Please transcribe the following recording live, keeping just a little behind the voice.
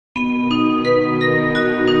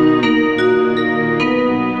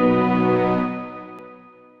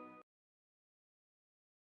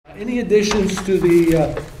any additions to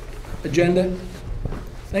the agenda?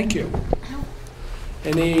 Thank you.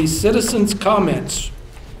 Any citizens' comments?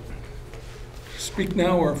 Speak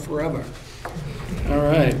now or forever. All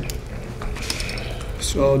right.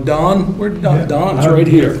 So Don, where's Don? Don's right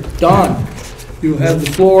here. Don, you have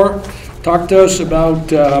the floor. Talk to us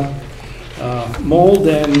about mold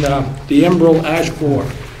and the emerald ash borer.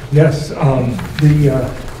 Yes,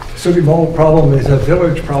 the sooty mold problem is a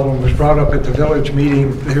village problem. It was brought up at the village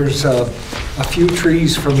meeting. There's a few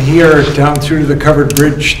trees from here down through the covered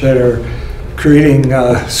bridge that are creating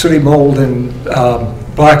sooty mold and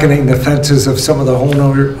blackening the fences of some of the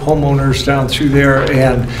homeowners down through there.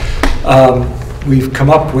 And we've come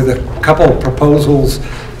up with a couple of proposals.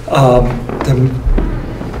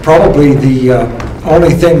 Probably the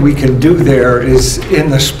only thing we can do there is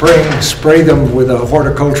in the spring spray them with a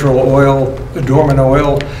horticultural oil, a dormant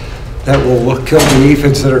oil that will kill the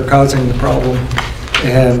aphids that are causing the problem.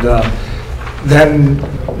 And then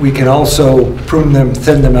we can also prune them,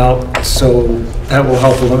 thin them out, so that will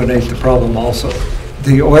help eliminate the problem also.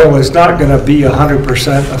 The oil is not going to be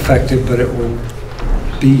 100% effective, but it will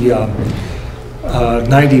be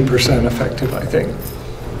 90% effective, I think.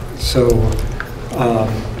 So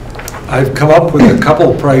I've come up with a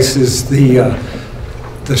couple prices.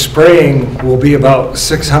 The spraying will be about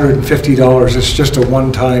 $650. It's just a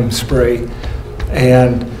one-time spray,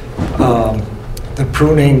 and the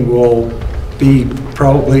pruning will be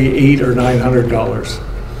probably $800 or $900,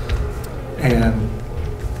 and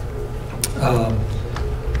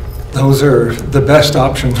those are the best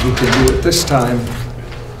options we can do at this time,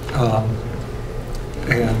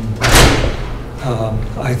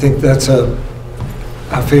 I think that's a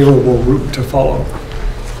favorable route to follow.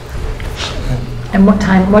 And what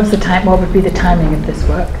would be the timing of this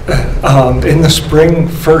work? In the spring,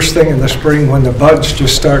 first thing in the spring, when the buds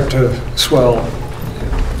just start to swell,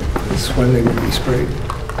 is when they would be sprayed.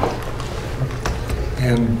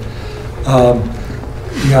 And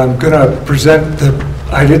yeah, I'm going to present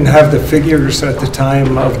I didn't have the figures at the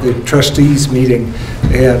time of the trustees meeting,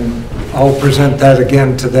 and I'll present that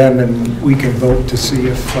again to them, and we can vote to see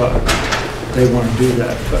if they want to do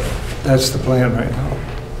that. But that's the plan right now.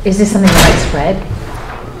 Is this something like spread?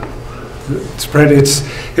 Spread, it's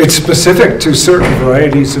specific to certain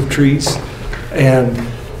varieties of trees, and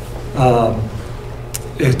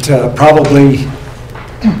it probably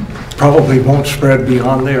won't spread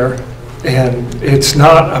beyond there. And it's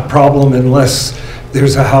not a problem unless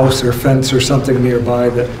there's a house or fence or something nearby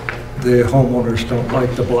that the homeowners don't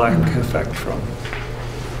like the black effect from.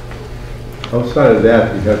 Outside of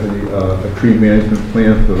that, do you have any a tree management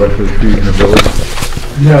plan for the rest of the trees in the village?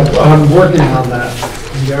 Yeah, I'm working on that.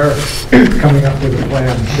 We are coming up with a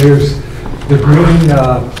plan. There's the green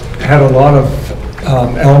had a lot of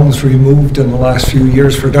elms removed in the last few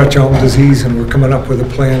years for Dutch elm disease, and we're coming up with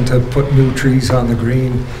a plan to put new trees on the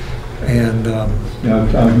green. And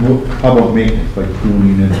how about maintenance, like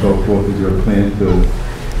pruning and so forth? Is there a plan to?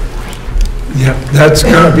 Yeah, that's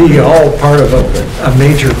going to be all part of a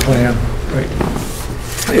major plan, right?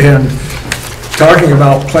 And talking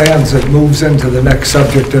about plans, it moves into the next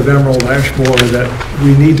subject of emerald ash borer, that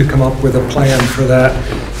we need to come up with a plan for that.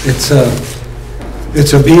 It's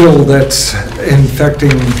a beetle that's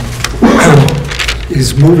infecting,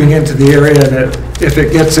 is moving into the area, that if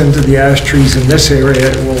it gets into the ash trees in this area,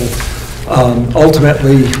 it will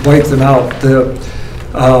ultimately wipe them out.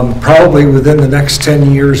 Probably within the next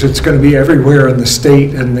 10 years, it's going to be everywhere in the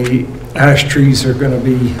state, and the ash trees are going to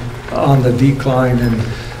be on the decline, and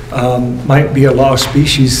might be a lost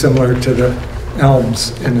species similar to the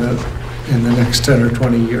elms in the next 10 or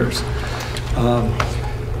 20 years.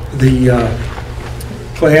 The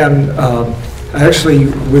plan, actually,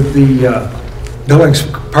 with the Billings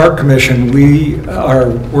Park Commission, we are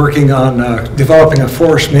working on developing a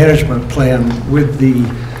forest management plan with the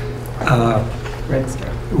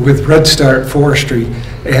Red Start Forestry,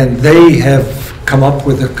 and they have come up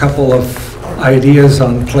with a couple of ideas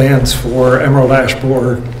on plans for emerald ash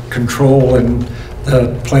borer control, and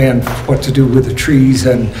the plan what to do with the trees,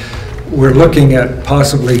 and we're looking at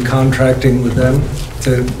possibly contracting with them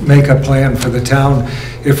to make a plan for the town.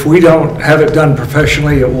 If we don't have it done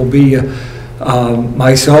professionally, it will be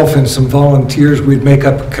myself and some volunteers. We'd make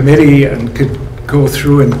up a committee and could go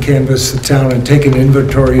through and canvass the town and take an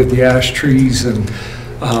inventory of the ash trees, and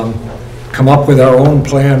come up with our own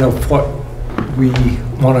plan of what we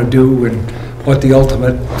want to do and what the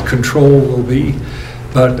ultimate control will be.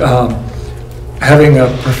 But having a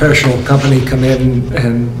professional company come in,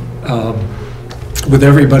 and with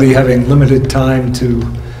everybody having limited time to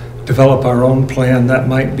develop our own plan, that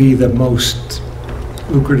might be the most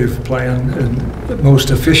lucrative plan, and the most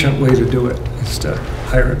efficient way to do it is to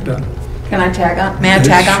hire it done. Can I tag on? May I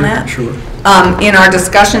tag on that? Sure. In our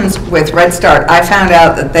discussions with Red Start, I found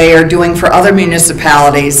out that they are doing for other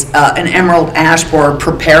municipalities an emerald ash borer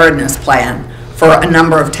preparedness plan for a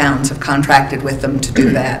number of towns have contracted with them to do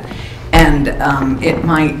that. And it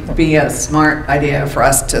might be a smart idea for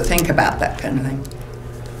us to think about that kind of thing.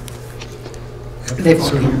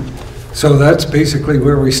 So that's basically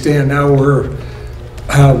where we stand now. We're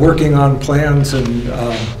working on plans and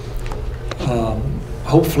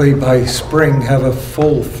hopefully by spring have a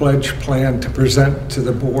full-fledged plan to present to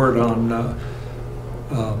the board on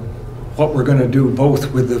what we're going to do,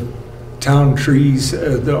 both with the town trees,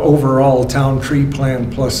 the overall town tree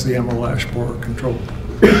plan, plus the emerald ash borer control.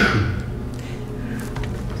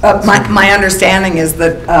 My understanding is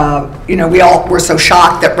that, you know, we all were so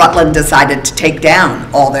shocked that Rutland decided to take down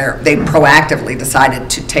all they proactively decided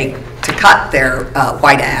to cut their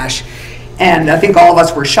white ash. And I think all of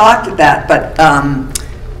us were shocked at that, but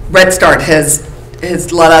Red Start has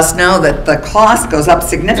let us know that the cost goes up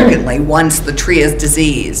significantly once the tree is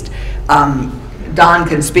diseased. Don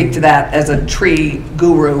can speak to that as a tree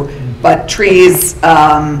guru, but trees,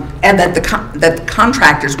 and that the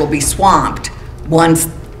contractors will be swamped once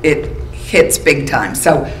it hits big time.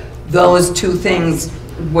 So those two things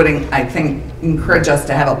would, I think, encourage us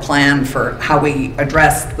to have a plan for how we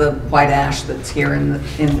address the white ash that's here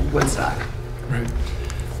in Woodstock. Right.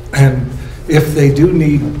 And if they do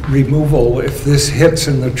need removal, if this hits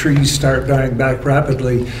and the trees start dying back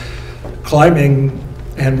rapidly, climbing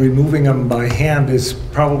and removing them by hand is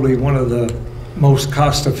probably one of the most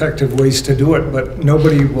cost-effective ways to do it, but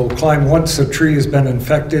nobody will climb. Once a tree has been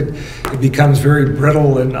infected, it becomes very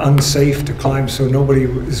brittle and unsafe to climb, so nobody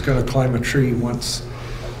is going to climb a tree once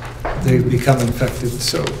they've become infected.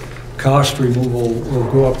 So cost removal will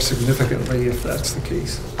go up significantly if that's the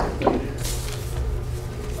case.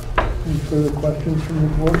 Any further questions from the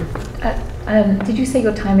board? Did you say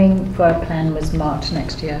your timing for a plan was March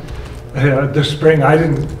next year? This spring, I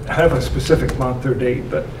didn't have a specific month or date,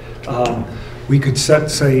 but we could set,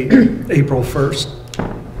 say, April 1st.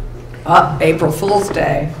 April Fool's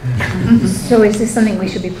Day. So is this something we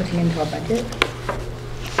should be putting into our budget?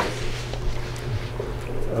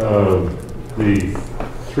 The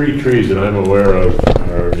 3 trees that I'm aware of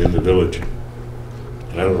are in the village.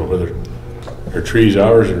 I don't know whether are trees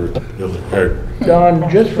ours or Don,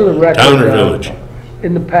 just for the record, town or village.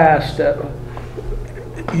 In the past,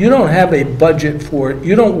 you don't have a budget for it.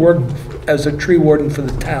 You don't work as a tree warden for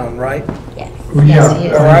the town, right? Yes.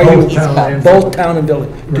 Yeah, Or are you both town and village?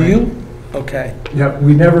 Do Right. you? Okay. Yeah,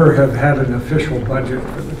 we never have had an official budget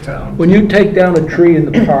for the town. When you take down a tree in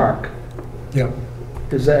the park, Yeah,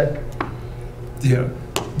 is that, yeah,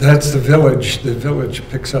 that's the village. The village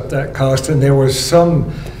picks up that cost, and there was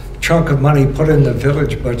some chunk of money put in the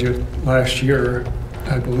village budget last year,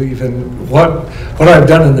 I believe. And what I've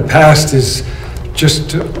done in the past is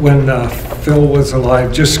just when Phil was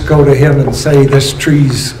alive, just go to him and say, this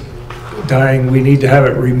tree's dying, we need to have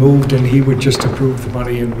it removed, and he would just approve the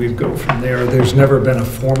money and we'd go from there. There's never been a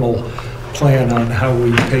formal plan on how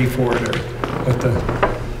we pay for it or what the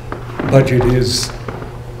budget is.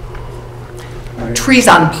 Trees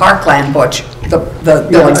on parkland, Butch, the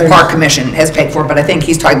Village Park Commission has paid for, but I think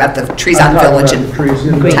he's talking about the trees on village and trees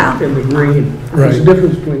in town. in the green. There's a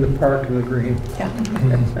difference between the park and the green. Yeah.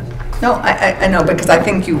 No, I know, because I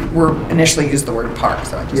think you were initially used the word park,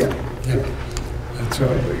 so I just. Yeah. Yeah, that's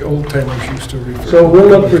right. The old timers used to refer. So we'll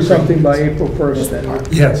look for something by April 1st then?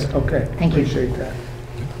 Yes. Okay. Thank you. Appreciate that.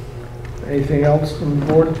 Anything else from the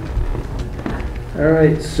board? All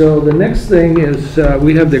right, so the next thing is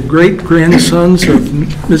we have the great-grandsons of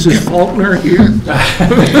Mrs. Faulkner here.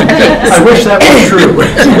 I wish that was true.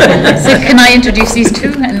 So can I introduce these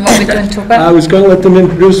two and what we're going to talk about? I was going to let them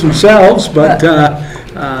introduce themselves, but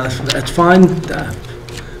that's fine.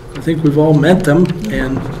 I think we've all met them,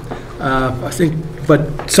 and I think,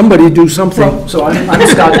 but somebody do something. So I'm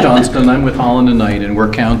Scott Johnston. I'm with Holland and Knight, and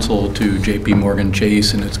we're counsel to J.P. Morgan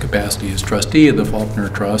Chase in its capacity as trustee of the Faulkner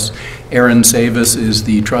Trust. Aaron Savis is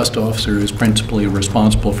the trust officer who's principally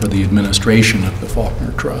responsible for the administration of the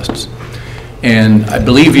Faulkner Trusts. And I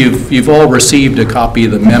believe you've all received a copy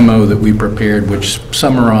of the memo that we prepared, which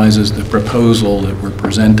summarizes the proposal that we're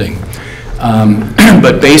presenting.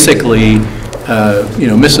 But basically,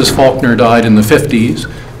 Mrs. Faulkner died in the 50s.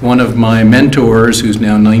 One of my mentors, who's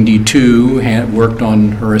now 92, had worked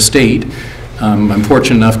on her estate. I'm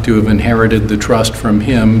fortunate enough to have inherited the trust from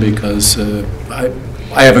him because I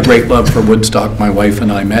have a great love for Woodstock. My wife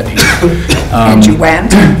and I met here. And you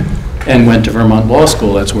went? And went to Vermont Law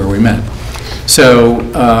School. That's where we met. So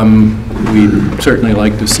we certainly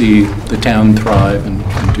like to see the town thrive and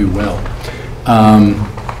do well.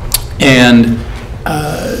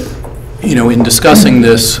 You know, in discussing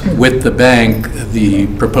this with the bank, the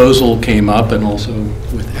proposal came up, and also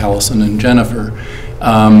with Allison and Jennifer.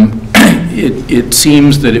 It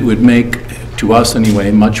seems that it would make, to us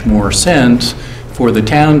anyway, much more sense for the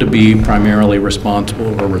town to be primarily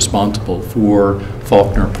responsible for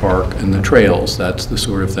Faulkner Park and the trails. That's the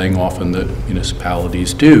sort of thing often that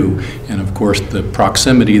municipalities do. And of course, the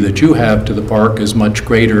proximity that you have to the park is much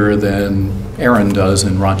greater than Erin does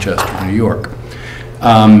in Rochester, New York.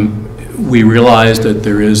 We realize that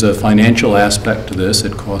there is a financial aspect to this.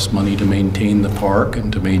 It costs money to maintain the park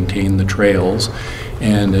and to maintain the trails.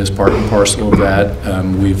 And as part and parcel of that,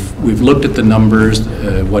 we've looked at the numbers,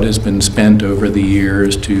 what has been spent over the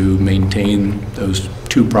years to maintain those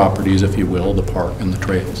two properties, if you will, the park and the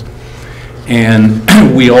trails. And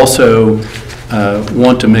we also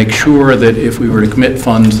want to make sure that if we were to commit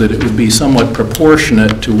funds, that it would be somewhat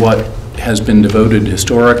proportionate to what has been devoted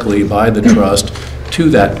historically by the trust to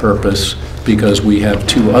that purpose, because we have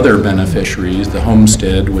two other beneficiaries, the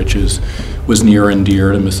homestead, which was near and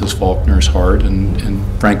dear to Mrs. Faulkner's heart, and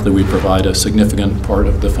frankly, we provide a significant part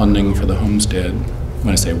of the funding for the homestead.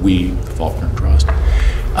 When I say we, the Faulkner Trust.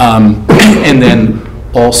 And then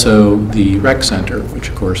also the rec center, which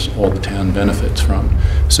of course all the town benefits from.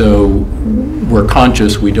 So we're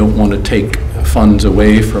conscious we don't want to take funds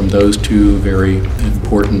away from those two very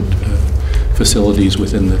important facilities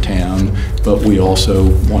within the town, but we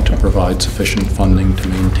also want to provide sufficient funding to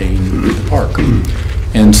maintain the park.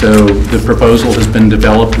 And so the proposal has been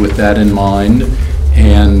developed with that in mind,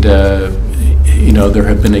 and you know, there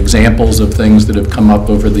have been examples of things that have come up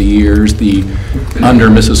over the years. Under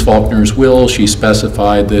Mrs. Faulkner's will, she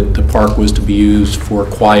specified that the park was to be used for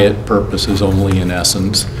quiet purposes only, in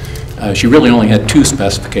essence. She really only had two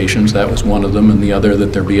specifications. That was one of them, and the other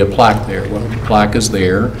that there be a plaque there. Well, the plaque is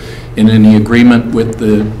there. In any agreement with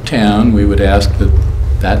the town, we would ask that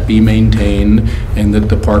that be maintained and that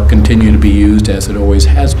the park continue to be used as it always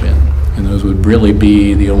has been. And those would really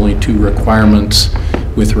be the only two requirements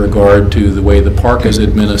with regard to the way the park is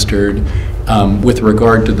administered. With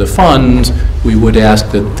regard to the funds, we would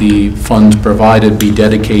ask that the funds provided be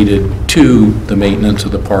dedicated to the maintenance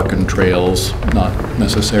of the park and trails, not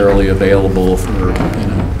necessarily available for, you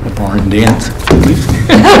know, a barn dance.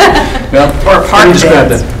 Well, or a park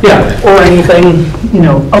dance. Yeah, or anything, you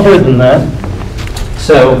know, other than that.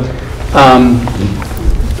 So,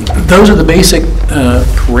 those are the basic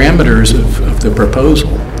parameters of the proposal.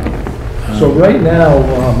 So right now,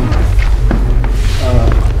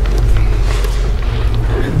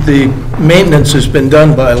 the maintenance has been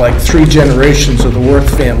done by like 3 generations of the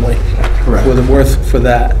Worth family. Correct. For the Worth for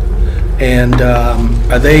that. And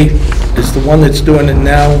is the one that's doing it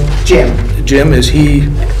now? Jim, is he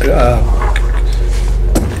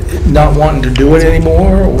not wanting to do it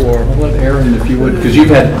anymore, or? I'll let Erin, if you would, because you've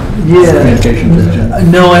had communication with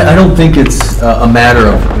Jim. No, I don't think it's a matter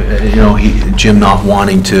of, you know, Jim not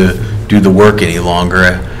wanting to do the work any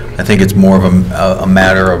longer. I think it's more of a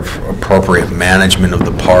matter of appropriate management of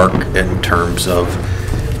the park in terms of,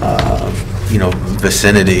 you know,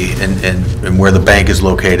 vicinity and where the bank is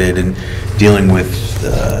located, and dealing with,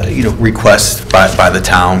 you know, requests by the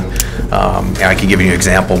town. I can give you an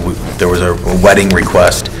example. There was a wedding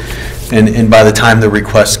request, and by the time the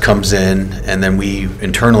request comes in, and then we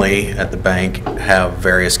internally at the bank have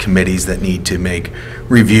various committees that need to make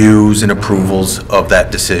reviews and approvals of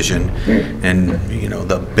that decision, and, you know,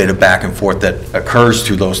 the bit of back and forth that occurs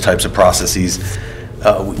through those types of processes,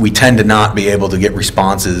 we tend to not be able to get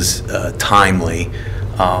responses timely,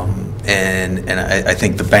 and I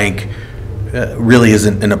think the bank really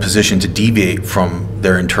isn't in a position to deviate from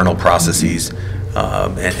their internal processes,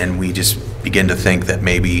 and we just begin to think that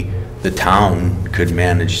maybe the town could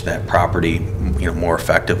manage that property, you know, more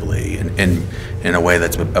effectively and in a way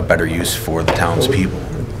that's a better use for the townspeople.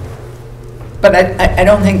 But I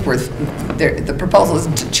don't think the proposal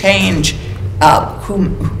isn't to change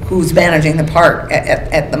who's managing the park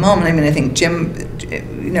at the moment. I mean, I think Jim,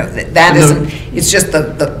 you know, that isn't, it's just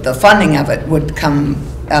the funding of it would come,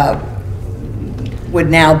 would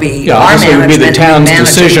now be our management. Yeah, it would be the town's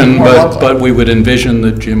decision, but we would envision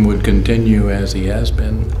that Jim would continue as he has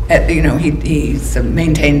been. You know, he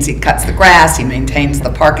maintains, he cuts the grass, he maintains the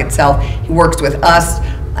park itself. He works with us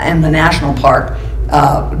and the national park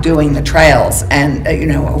doing the trails and, you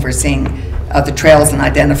know, overseeing the trails and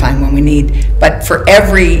identifying when we need. But for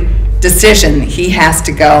every decision, he has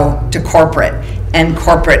to go to corporate. And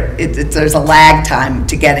corporate, there's a lag time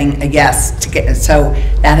to getting a yes. So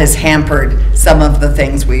that has hampered some of the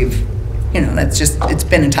things we've that's just, it's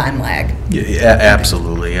been a time lag. Yeah,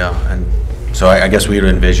 absolutely, yeah. And so I guess we would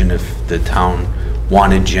envision if the town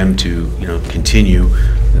wanted Jim to, continue,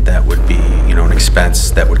 that would be, an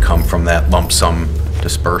expense that would come from that lump sum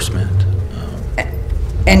disbursement.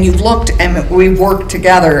 And you've looked, and we've worked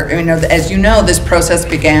together, as you know, this process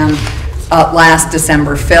began last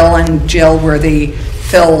December. Phil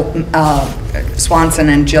Swanson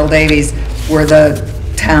and Jill Davies were the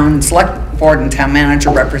town select board and town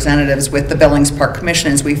manager representatives with the Billings Park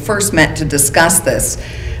Commission as we first met to discuss this.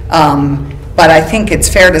 But I think it's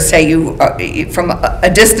fair to say from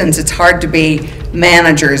a distance, it's hard to be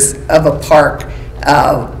managers of a park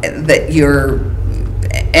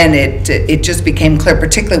and it just became clear,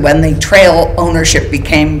 particularly when the trail ownership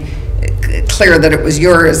became clear that it was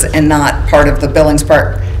yours and not part of the Billings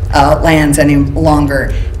Park lands any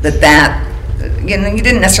longer, that you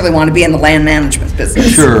didn't necessarily want to be in the land management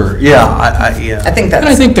business. Sure, yeah, yeah. I think that's...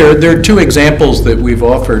 And I think there are two examples that we've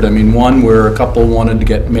offered. I mean, one where a couple wanted to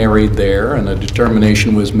get married there, and a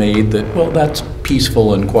determination was made that, well, that's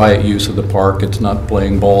peaceful and quiet use of the park. It's not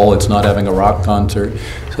playing ball, it's not having a rock concert,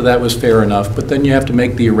 so that was fair enough. But then you have to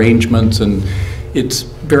make the arrangements, and it's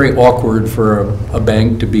very awkward for a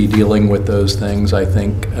bank to be dealing with those things, I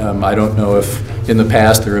think. I don't know if in the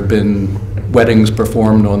past there have been weddings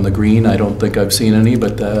performed on the green. I don't think I've seen any,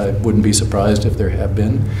 but I wouldn't be surprised if there have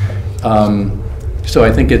been. So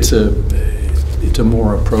I think it's a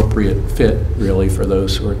more appropriate fit, really, for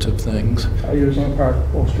those sorts of things. I use my park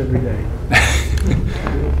almost every day.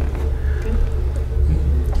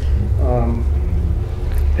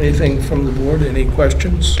 Anything from the board? Any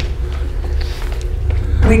questions?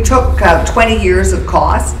 We took 20 years of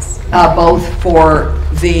costs, both for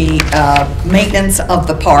the maintenance of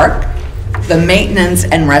the park, the maintenance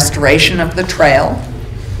and restoration of the trail,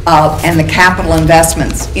 and the capital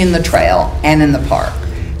investments in the trail and in the park.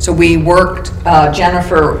 So we worked,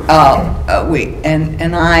 Jennifer,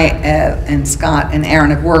 and I, and Scott and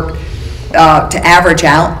Aaron have worked to average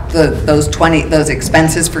out those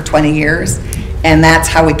expenses for 20 years, and that's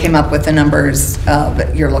how we came up with the numbers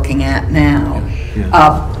that you're looking at now.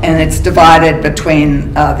 And it's divided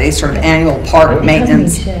between the sort of annual park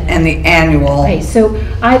maintenance and the annual. Okay, so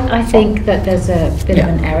I think that there's a bit of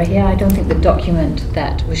an error here. I don't think the document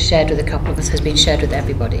that was shared with a couple of us has been shared with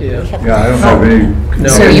everybody. Yeah, I don't have any.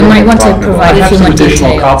 So you might want to provide a few more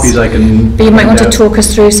additional details. copies I can. But you might want to talk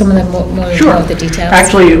us through some of the more of the details.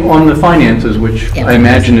 Actually, on the finances, which I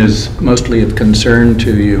imagine is mostly of concern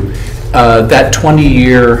to you, that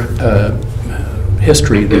 20-year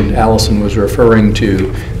history that Allison was referring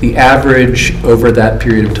to, the average over that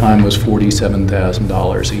period of time was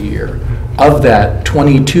 $47,000 a year. Of that,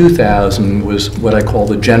 $22,000 was what I call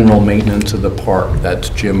the general maintenance of the park. That's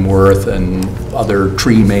Jim Worth and other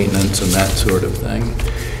tree maintenance and that sort of thing.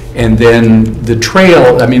 And then the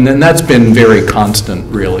trail, I mean, then that's been very constant,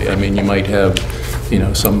 really. I mean, you might have,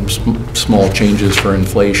 some small changes for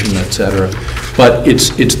inflation, et cetera. But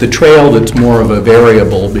it's the trail that's more of a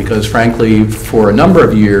variable because, frankly, for a number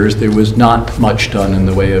of years, there was not much done in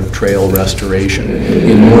the way of trail restoration.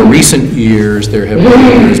 In more recent years,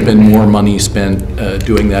 there's been more money spent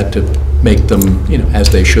doing that to make them, as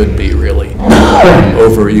they should be, really.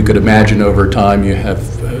 You could imagine over time you have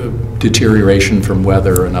deterioration from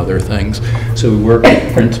weather and other things. So we worked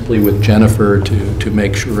principally with Jennifer to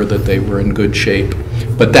make sure that they were in good shape.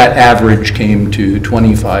 But that average came to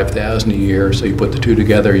 $25,000 a year. So you put the two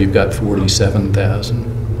together, you've got $47,000.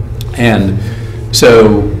 And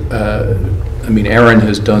so, Aaron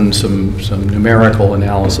has done some numerical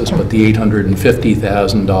analysis, but the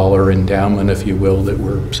 $850,000 endowment, if you will, that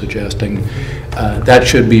we're suggesting, that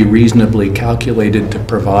should be reasonably calculated to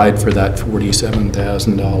provide for that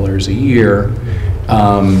 $47,000 a year.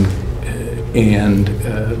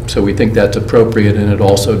 So we think that's appropriate, and it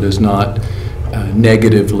also does not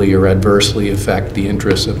negatively or adversely affect the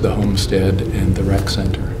interests of the homestead and the rec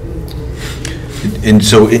center. And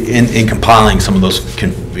so in compiling some of those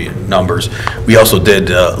numbers, we also did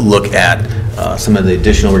look at some of the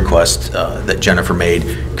additional requests that Jennifer made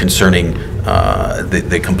concerning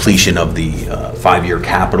the completion of the 5-year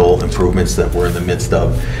capital improvements that we're in the midst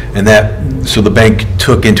of. And so the bank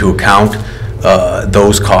took into account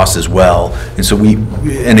those costs as well. And so we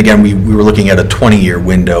were looking at a 20-year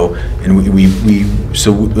window, and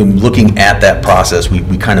so in looking at that process,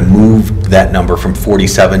 we kind of moved that number from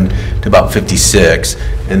 47 to about 56,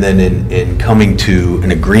 and then in coming to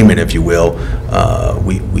an agreement, if you will,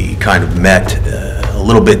 we kind of met a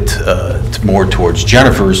little bit more towards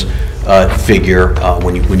Jennifer's figure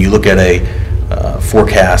when you look at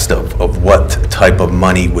forecast of what type of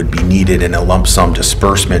money would be needed in a lump sum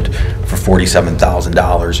disbursement for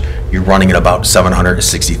 $47,000, you're running at about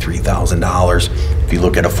 $763,000. If you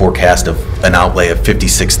look at a forecast of an outlay of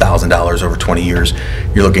 $56,000 over 20 years,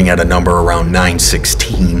 you're looking at a number around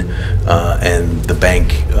 916, and the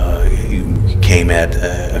bank came at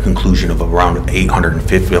a conclusion of around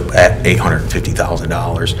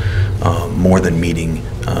 $850,000, more than meeting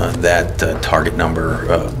that target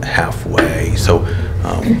number halfway. So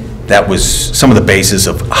that was some of the basis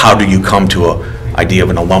of how do you come to a idea of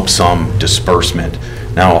a lump sum disbursement.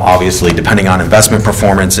 Now, obviously, depending on investment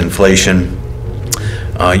performance, inflation,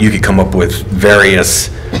 you could come up with various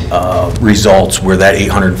results where that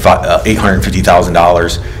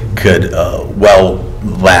 $850,000 could well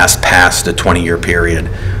last past a 20-year period,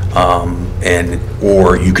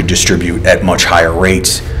 or you could distribute at much higher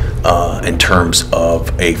rates in terms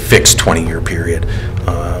of a fixed 20-year period.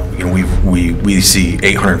 We see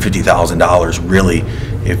 $850,000 really,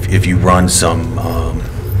 if you run some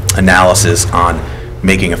analysis on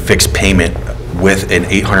making a fixed payment with an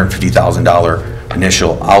 $850,000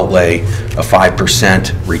 initial outlay, a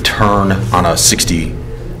 5% return on a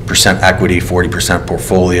 60% equity, 40%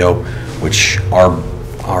 portfolio, which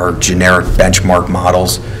our generic benchmark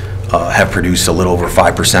models have produced a little over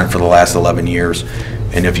 5% for the last 11 years.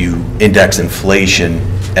 And if you index inflation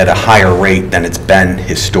at a higher rate than it's been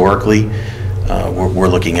historically, we're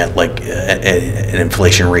looking at like an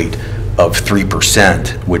inflation rate of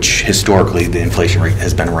 3%, which historically the inflation rate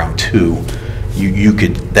has been around 2%. You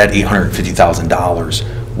could, that $850,000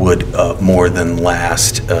 would more than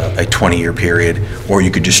last a 20-year period, or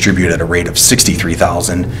you could distribute at a rate of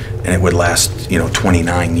 $63,000 and it would last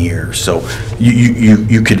 29 years. So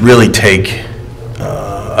you could really take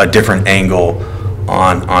a different angle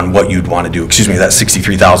on what you'd want to do. Excuse me, that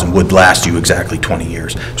 $63,000 would last you exactly 20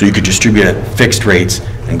 years. So you could distribute at fixed rates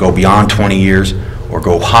and go beyond 20 years, or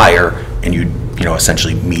go higher and you'd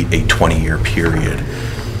essentially meet a 20-year period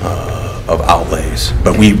of outlays.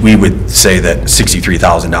 But we would say that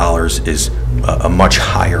 $63,000 is a much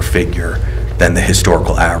higher figure than the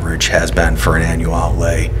historical average has been for an annual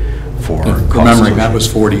outlay for costs. Remembering that was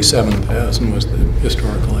 47,000 was the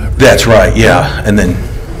historical average. That's right, yeah, and then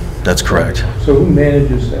that's correct. So who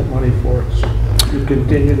manages that money for us? You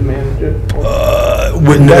continue to manage it? No.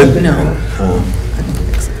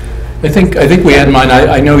 I think we had mine.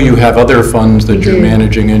 I know you have other funds that you're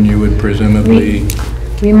managing, and you would presumably.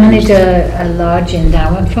 We manage a large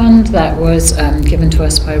endowment fund that was given to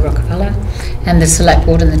us by Rockefeller, and the select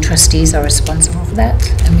board and the trustees are responsible for that.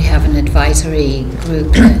 And we have an advisory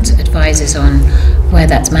group that advises on where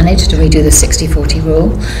that's managed. We do the 60-40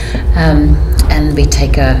 rule, and we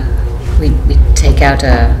take out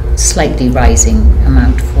a slightly rising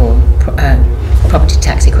amount for property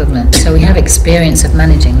tax equivalent. So we have experience of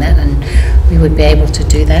managing that, and we would be able to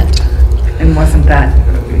do that. And wasn't that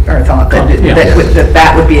our thought,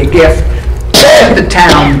 that would be a gift to the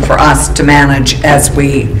town for us to manage as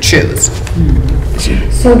we choose?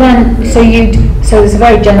 So it's a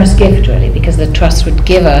very generous gift, really, because the trust would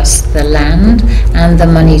give us the land and the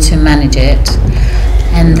money to manage it.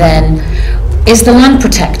 And then, is the land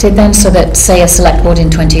protected then, so that, say, a select board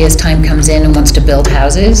in 20 years' time comes in and wants to build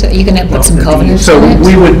houses? Are you going to put some covenants on it? So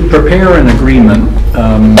we would prepare an agreement,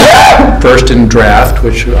 first in draft,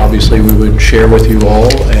 which obviously we would share with you all,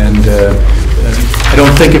 and I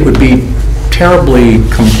don't think it would be terribly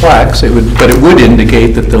complex, but it would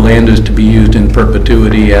indicate that the land is to be used in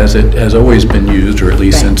perpetuity as it has always been used, or at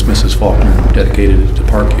least since Mrs. Faulkner dedicated it to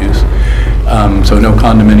park use. So no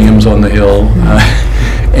condominiums on the hill.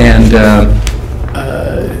 And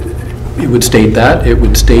it would state that. It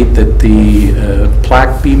would state that the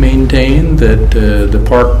plaque be maintained, that the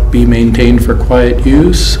park be maintained for quiet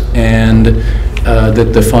use, and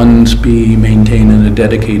that the funds be maintained in a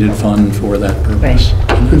dedicated fund for that purpose.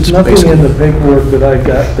 Right. There's nothing in the paperwork that I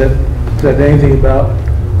got that said anything about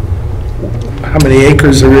how many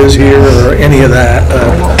acres there is here or any of that.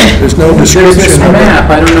 There's no description. There's this map.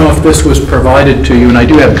 I don't know if this was provided to you, and I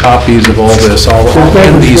do have copies of all this. There's no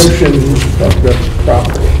description of the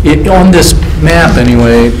property. On this map,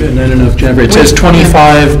 anyway, and I don't know if Jennifer, it says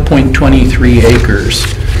 25.23 acres.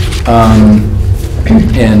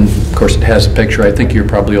 And of course it has a picture. I think you're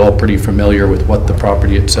probably all pretty familiar with what the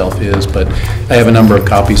property itself is, but I have a number of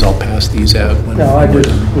copies. I'll pass these out. No, I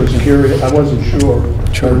just was curious. I wasn't sure.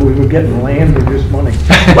 Sure. We were getting land or just money.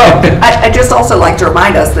 Well, I just also like to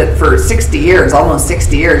remind us that for 60 years, almost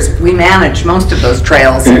 60 years, we managed most of those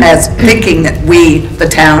trails as thinking that we, the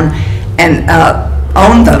town, and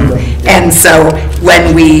owned them. And so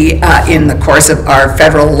when we, in the course of our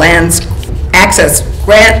federal lands access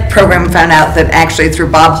grant program found out that actually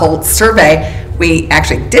through Bob Holt's survey, we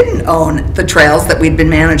actually didn't own the trails that we'd been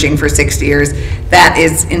managing for 60 years. That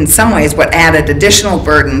is in some ways what added additional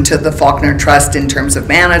burden to the Faulkner Trust in terms of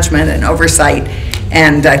management and oversight.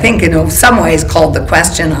 And I think in some ways called the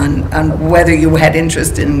question on whether you had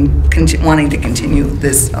interest in wanting to continue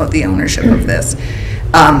this, the ownership of this.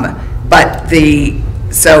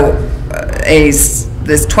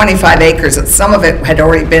 This 25 acres, some of it had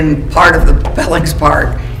already been part of the Billings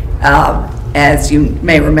Park, as you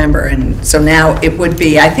may remember, and so now it would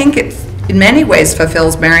be, I think it in many ways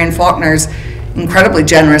fulfills Marion Faulkner's incredibly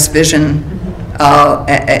generous vision,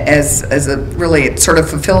 as a really, it sort of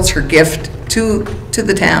fulfills her gift to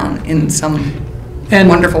the town in some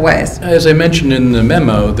wonderful ways. As I mentioned in the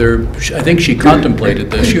memo, I think she contemplated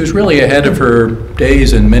this. She was really ahead of her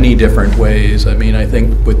days in many different ways. I mean, I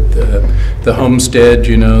think with the homestead,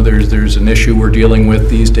 you know, there's an issue we're dealing with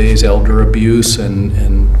these days, elder abuse,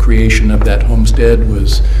 and creation of that homestead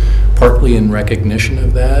was partly in recognition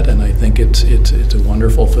of that, and I think it's a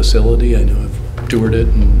wonderful facility. I know I've toured it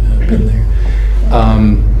and been there.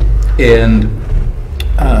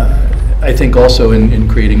 I think also in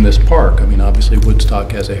creating this park, I mean, obviously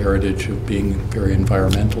Woodstock has a heritage of being very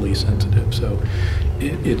environmentally sensitive, so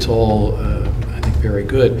it's all, I think, very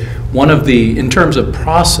good. In terms of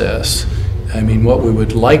process, I mean, what we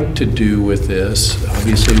would like to do with this,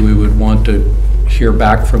 obviously we would want to hear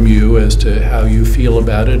back from you as to how you feel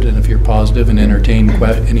about it, and if you're positive, and entertain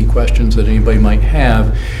any questions that anybody might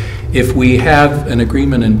have. If we have an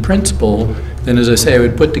agreement in principle, then as I say, I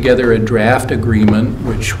would put together a draft agreement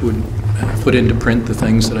which would put into print the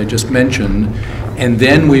things that I just mentioned, and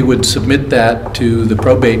then we would submit that to the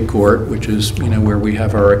probate court, which is, you know, where we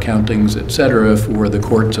have our accountings, et cetera, for the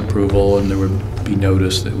court's approval, and there would be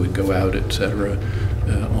notice that would go out, et cetera,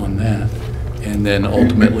 on that. And then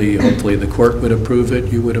ultimately, hopefully the court would approve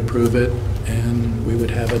it, you would approve it, and we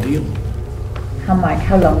would have a deal.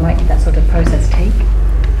 How long might that sort of process take?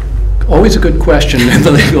 Always a good question in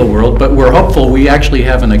the legal world, but we're hopeful. We actually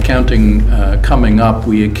have an accounting coming up.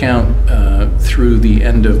 We account through the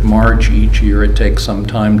end of March each year. It takes some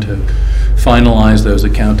time to finalize those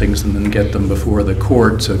accountings and then get them before the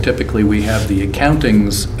court. So typically we have the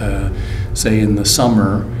accountings, say, in the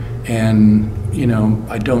summer, and you know,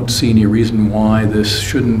 I don't see any reason why this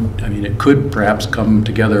shouldn't, I mean, it could perhaps come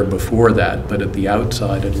together before that, but at the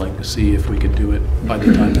outside, I'd like to see if we could do it by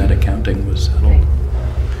the time that accounting was settled.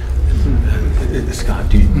 Scott,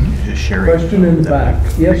 do you share? Question in the back.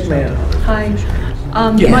 Yes, ma'am. Hi.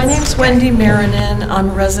 Yes. My name's Wendy Marinin. I'm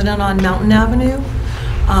a resident on Mountain Avenue.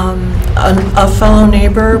 A fellow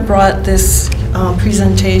neighbor brought this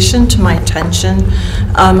presentation to my attention.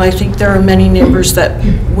 I think there are many neighbors that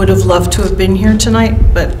would have loved to have been here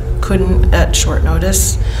tonight, but couldn't at short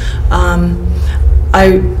notice.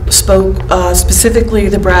 I spoke specifically,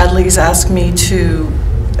 the Bradleys asked me to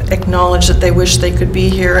acknowledge that they wish they could be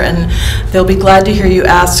here, and they'll be glad to hear you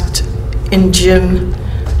asked in Jim,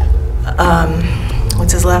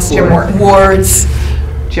 what's his last name? Ward's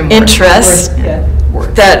interest,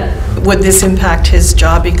 that would this impact his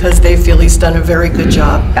job, because they feel he's done a very good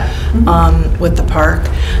job with the park.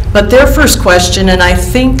 But their first question, and I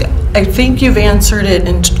think you've answered it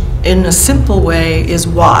in a simple way, is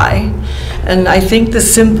why. And I think the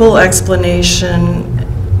simple explanation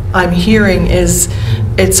I'm hearing is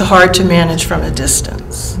it's hard to manage from a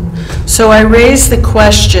distance. So I raised the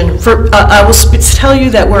question, I will tell you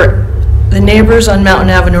that the neighbors on Mountain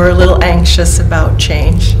Avenue are a little anxious about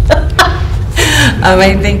change.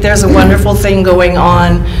 I think there's a wonderful thing going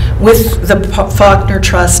on with the Faulkner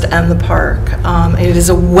Trust and the park. It is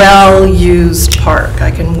a well-used park.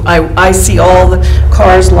 I see all the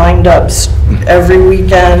cars lined up every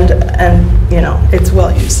weekend, and you know, it's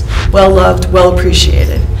well-used, well-loved,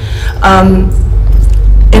 well-appreciated.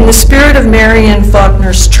 In the spirit of Marion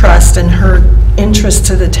Faulkner's trust and her interest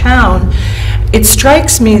to the town, it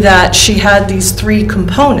strikes me that she had these three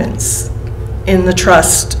components in the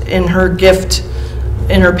trust, in her gift,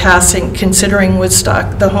 in her passing, considering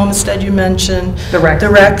Woodstock, the homestead you mentioned, the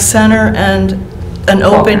rec center, and an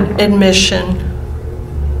open admission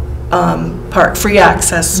park, free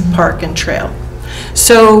access park and trail.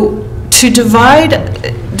 So to divide,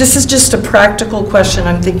 this is just a practical question,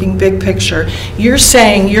 I'm thinking big picture. You're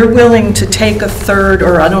saying you're willing to take a third,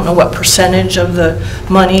 or I don't know what percentage of the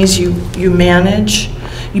monies you manage,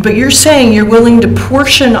 but you're saying you're willing to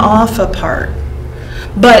portion off a part.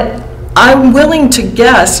 But I'm willing to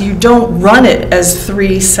guess you don't run it as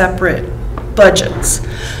three separate budgets.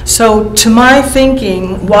 So to my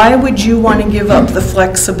thinking, why would you want to give up the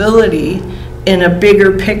flexibility in a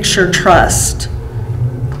bigger picture trust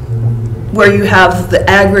where you have the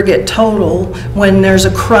aggregate total when there's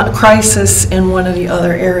a crisis in one of the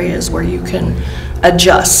other areas where you can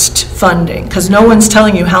adjust funding, because no one's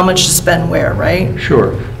telling you how much to spend where, right?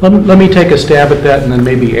 Sure. Let me take a stab at that, and then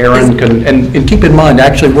maybe Aaron can, and keep in mind,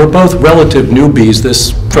 actually, we're both relative newbies.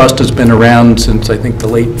 This trust has been around since, I think, the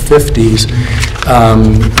late 50s. I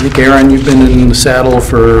think, Aaron, you've been in the saddle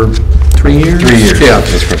for 3 years? 3 years. Yeah,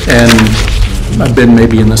 and I've been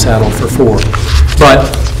maybe in the saddle for 4. But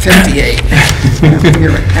 58.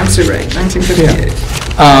 You're right, absolutely right, 1958.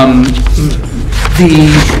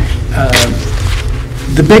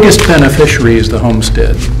 The biggest beneficiary is the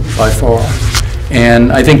homestead, by far.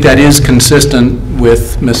 And I think that is consistent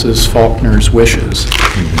with Mrs. Faulkner's wishes.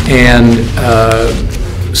 And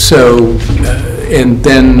and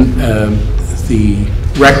then the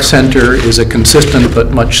rec center is a consistent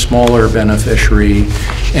but much smaller beneficiary.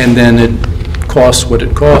 And then it costs what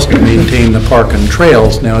it costs to maintain the park and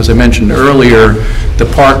trails. Now, as I mentioned earlier, the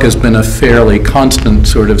park has been a fairly constant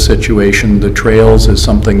sort of situation. The trails is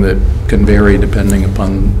something that can vary depending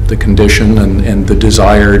upon the condition and the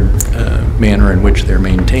desired manner in which they're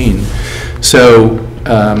maintained. So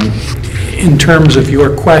in terms of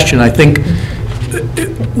your question, I think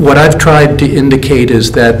what I've tried to indicate is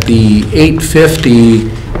that the 850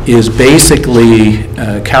 is basically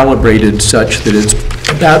calibrated such that it's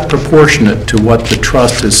about proportionate to what the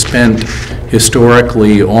trust has spent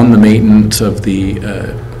historically on the maintenance of the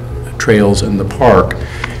trails and the park.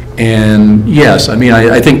 And yes, I mean,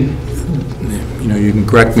 I think, you know, you can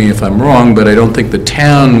correct me if I'm wrong, but I don't think the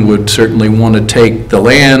town would certainly want to take the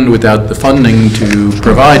land without the funding to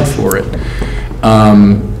provide for it.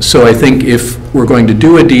 So I think if we're going to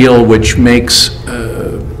do a deal which makes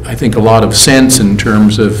I think a lot of sense in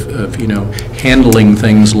terms of you know, handling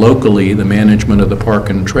things locally, the management of the park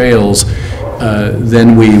and trails,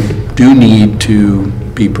 then we do need to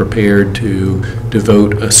be prepared to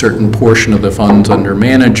devote a certain portion of the funds under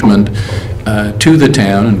management to the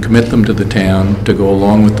town and commit them to the town to go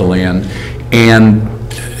along with the land. And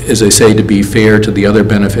as I say, to be fair to the other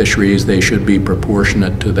beneficiaries, they should be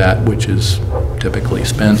proportionate to that which is typically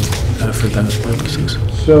spent for those purposes.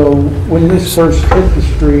 So when this first hit the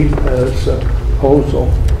street as a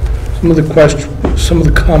proposal, some of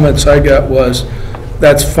the comments I got was,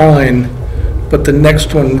 that's fine, but the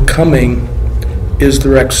next one coming is the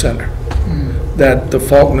rec center. That the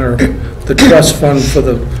Faulkner, the trust fund for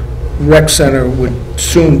the rec center would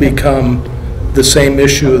soon become the same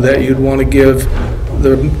issue, that you'd want to give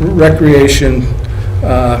the recreation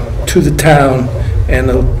to the town and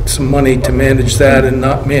some money to manage that and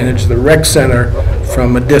not manage the rec center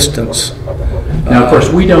from a distance. Now, of course,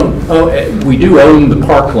 we do own the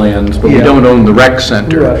parklands, but we don't own the rec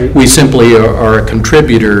center. Right. We simply are a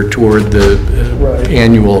contributor toward the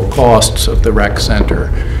annual costs of the rec center.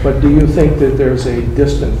 But do you think that there's a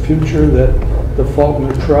distant future that the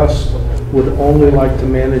Faulkner Trust would only like to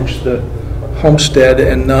manage the homestead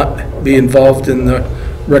and not be involved in the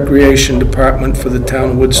recreation department for the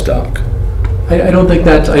town of Woodstock? I don't think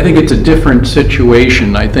that's, I think it's a different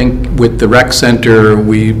situation. I think with the rec center,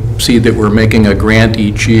 we see that we're making a grant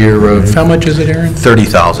each year of, how much is it, Aaron?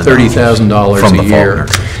 $30,000. $30,000 a year.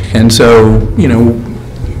 And so, you know,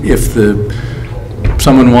 if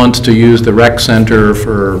someone wants to use the rec center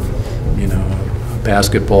for, you know, a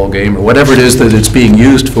basketball game or whatever it is that it's being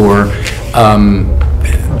used for,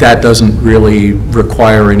 that doesn't really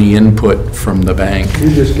require any input from the bank. You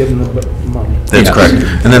just give them the money. That's correct.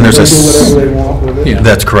 And then there's They do whatever they want with it. Yeah.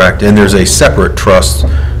 That's correct. And there's a separate trust,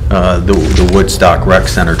 the Woodstock Rec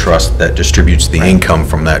Center Trust, that distributes the income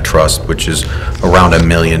from that trust, which is around $1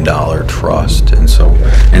 million trust. And so,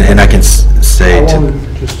 and I can say I to...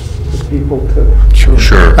 wanted just the people to...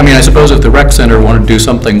 Sure. I mean, I suppose if the rec center wanted to do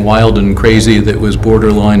something wild and crazy that was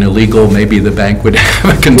borderline illegal, maybe the bank would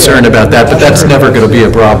have a concern about that, but that's never going to be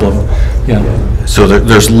a problem. Yeah. So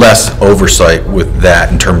there's less oversight with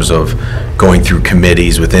that in terms of going through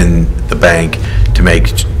committees within the bank to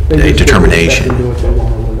make a determination.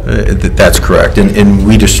 That's correct. And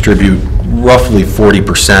we distribute roughly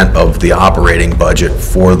 40% of the operating budget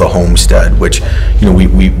for the homestead, which, you know,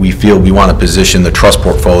 we feel we want to position the trust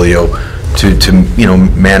portfolio to you know,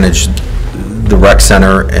 manage the rec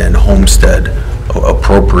center and homestead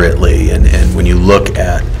appropriately. And when you look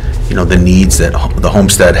at, you know, the needs that the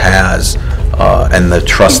homestead has and the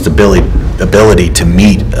trust ability to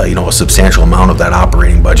meet you know, a substantial amount of that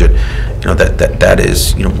operating budget, you know, that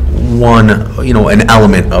is, you know, one, you know, an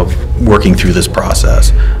element of working through this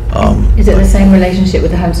process. Is it the same relationship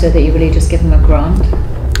with the homestead that you really just give them a grant?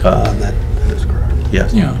 That is correct.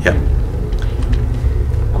 Yes. Yeah.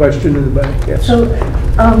 Question in the back, yes. So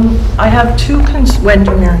I have two Wendy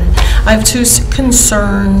Marion. I have two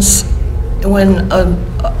concerns when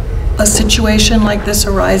a situation like this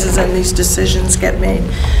arises and these decisions get made.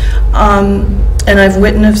 And I've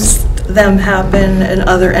witnessed them happen in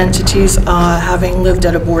other entities, having lived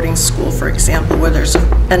at a boarding school, for example, where there's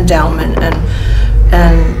an endowment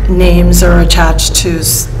and names are attached to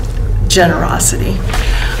generosity.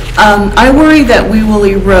 I worry that we will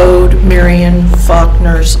erode Marion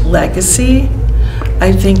Faulkner's legacy.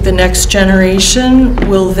 I think the next generation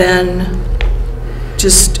will then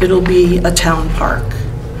it'll be a town park.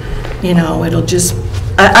 You know, it'll just,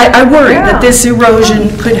 I worry that this erosion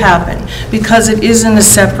could happen because it isn't a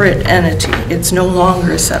separate entity. It's no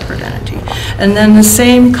longer a separate entity. And then the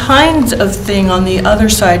same kind of thing on the other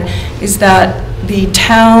side is that the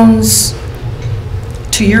town's,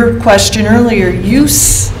 to your question earlier,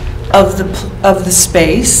 use of the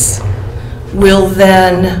space will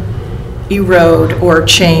then erode or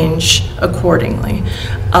change accordingly.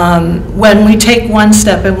 When we take one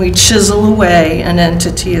step and we chisel away an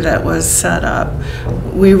entity that was set up,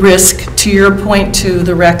 we risk, to your point, to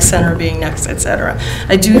the rec center being next, etc.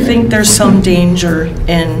 I do think there's some danger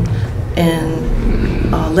in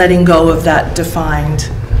letting go of that defined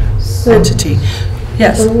entity.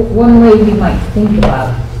 Yes? So one way we might think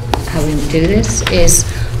about how we do this is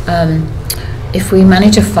if we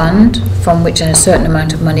manage a fund from which a certain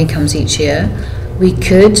amount of money comes each year, we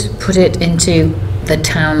could put it into the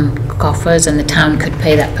town coffers and the town could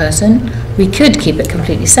pay that person. We could keep it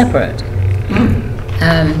completely separate.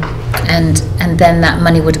 And then that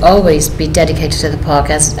money would always be dedicated to the park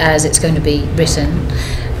as it's going to be written.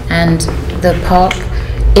 And the park,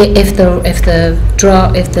 if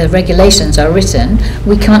the regulations are written,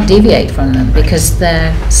 we can't deviate from them because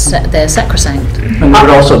they're sacrosanct. And there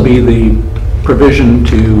would also be the provision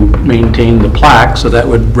to maintain the plaque, so that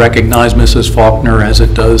would recognize Mrs. Faulkner as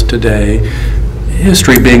it does today.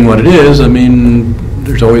 History being what it is, I mean,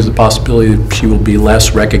 there's always the possibility that she will be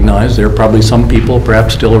less recognized. There are probably some people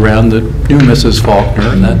perhaps still around that knew Mrs. Faulkner,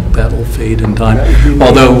 and that'll fade in time.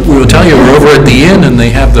 Although we will tell you, we're over at the inn and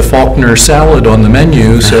they have the Faulkner salad on the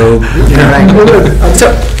menu, so.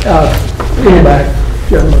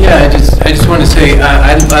 Yeah, I just want to say,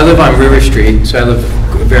 I live on River Street, so I live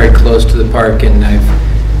very close to the park, and I've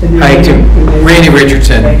hiked to Randy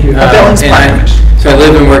Richardson. So I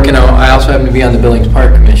live and work, and I also happen to be on the Billings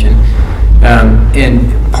Park Commission.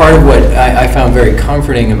 And part of what I found very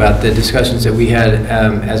comforting about the discussions that we had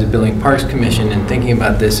as a Billings Parks Commission and thinking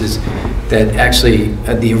about this is that actually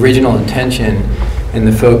the original intention and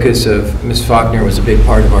the focus of Ms. Faulkner was a big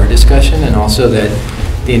part of our discussion, and also that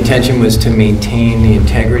the intention was to maintain the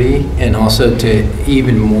integrity and also to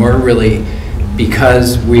even more really,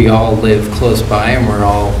 because we all live close by and we're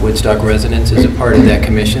all Woodstock residents as a part of that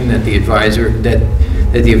commission, that the advisory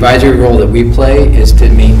role that we play is to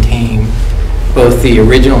maintain both the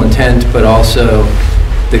original intent but also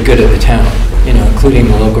the good of the town, you know, including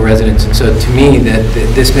the local residents. And so to me, that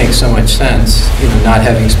this makes so much sense, you know, not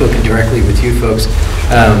having spoken directly with you folks.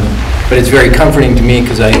 But it's very comforting to me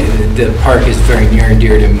because the park is very near and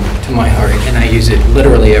dear to my heart, and I use it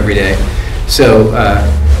literally every day. So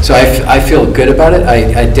I feel good about it.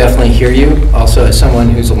 I definitely hear you. Also, as someone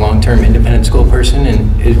who's a long-term independent school person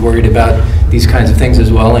and is worried about these kinds of things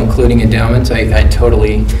as well, including endowments, I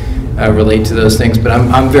totally relate to those things. But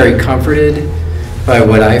I'm very comforted by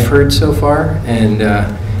what I've heard so far, and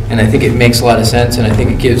I think it makes a lot of sense, and I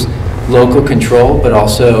think it gives local control, but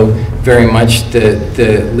also very much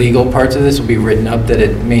the legal parts of this will be written up that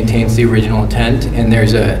it maintains the original intent, and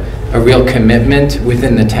there's a real commitment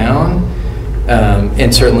within the town,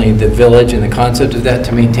 and certainly the village and the concept of that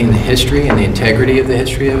to maintain the history and the integrity of the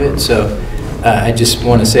history of it. So I just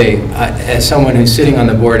want to say, as someone who's sitting on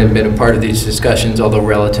the board and been a part of these discussions, although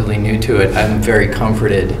relatively new to it, I'm very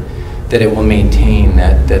comforted that it will maintain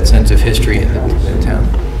that sense of history in the town.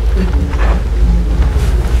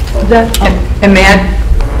 And Matt?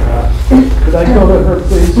 Could I go to her,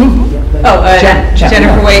 please?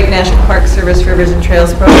 Jennifer Waite, National Park Service Rivers and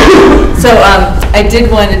Trails Program. So I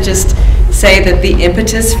did want to just say that the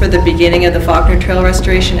impetus for the beginning of the Faulkner Trail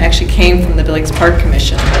restoration actually came from the Billings Park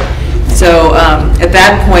Commission. So at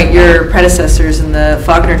that point, your predecessors in the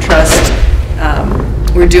Faulkner Trust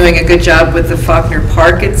were doing a good job with the Faulkner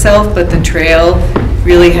Park itself, but the trail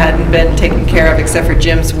really hadn't been taken care of except for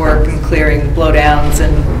Jim's work in clearing blowdowns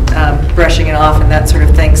and brushing it off and that sort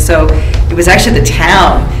of thing. So it was actually the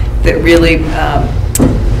town that really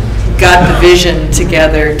got the vision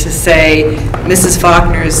together to say Mrs.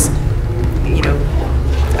 Faulkner's,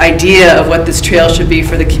 idea of what this trail should be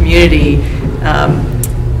for the community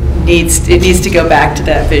needs to go back to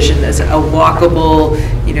that vision as a walkable,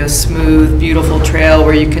 smooth, beautiful trail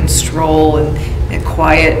where you can stroll and a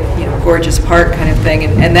quiet, gorgeous park kind of thing.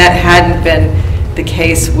 And that hadn't been the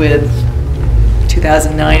case with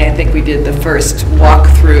 2009. I think we did the first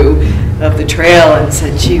walkthrough of the trail and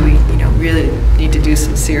said, gee, we really need to do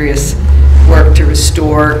some serious work to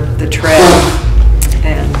restore the trail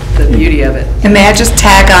and the beauty of it. And may I just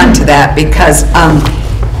tag on to that, because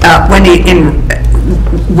Wendy,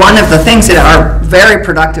 one of the things that our very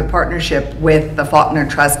productive partnership with the Faulkner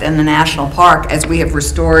Trust and the National Park, as we have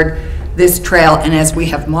restored this trail and as we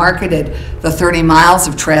have marketed the 30 miles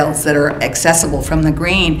of trails that are accessible from the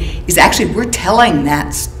green, is actually we're telling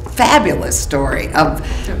that fabulous story of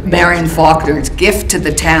Marion Faulkner's gift to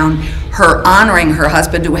the town, her honoring her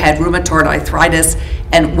husband who had rheumatoid arthritis,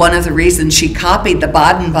 and one of the reasons she copied the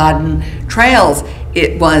Baden-Baden trails,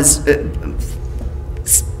 it was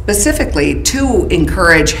specifically to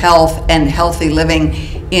encourage health and healthy living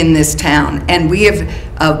in this town. And we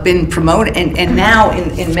have been promoting, and now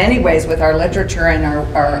in many ways with our literature and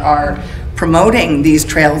our promoting these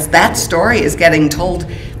trails, that story is getting told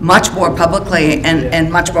much more publicly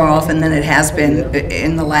and much more often than it has been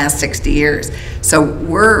in the last 60 years. So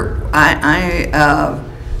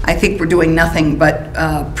I think we're doing nothing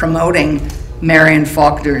but promoting Marion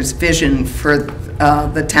Faulkner's vision for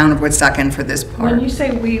the town of Woodstock and for this park. When you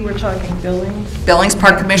say we, we're talking Billings? Billings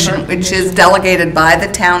Park Commission, which is delegated by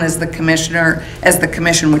the town as the commissioner, as the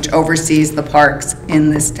commission which oversees the parks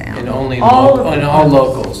in this town. And only all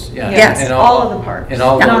locals, yeah. Yes. And all of the parks, and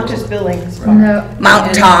all not locals. just Billings. No.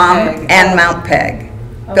 Mount Tom and Mount Peg.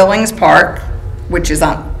 Okay. Billings Park, which is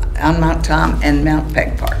on Mount Tom, and Mount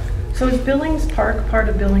Peg Park. So is Billings Park part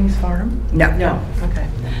of Billings Farm? No. No, okay.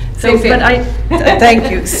 So, but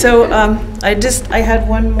thank you. So I had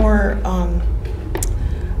one more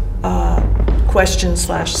question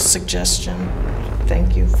 / suggestion.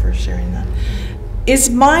 Thank you for sharing that. Is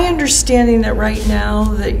my understanding that right now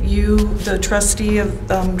that you, the trustee of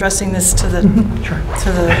addressing this to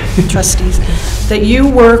the trustees, that you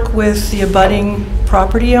work with the abutting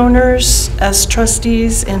property owners as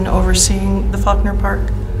trustees in overseeing the Faulkner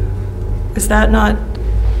Park? Is that not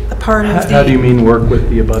a part of the... How do you mean work with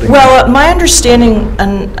the abutting? Well, my understanding,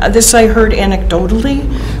 and this I heard anecdotally,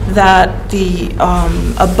 that the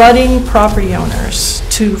abutting property owners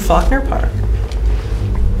to Faulkner Park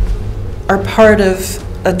are part of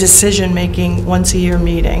a decision-making once-a-year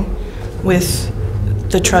meeting with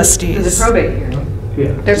the trustees. There's a probate hearing.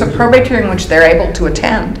 Yeah. There's a probate hearing which they're able to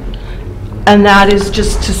attend. And that is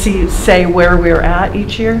just to say where we're at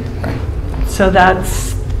each year? So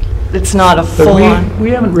it's not a full-on...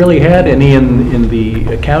 We haven't really had any in the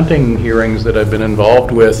accounting hearings that I've been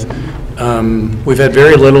involved with. We've had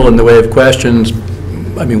very little in the way of questions.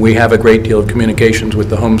 I mean, we have a great deal of communications with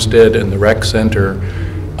the Homestead and the Rec Center.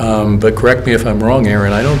 But correct me if I'm wrong,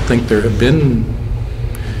 Aaron, I don't think there have been,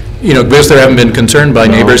 because there haven't been concerned by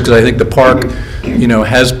neighbors, because I think the park,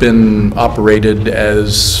 has been operated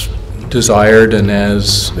as desired and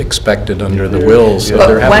as expected under the wills. So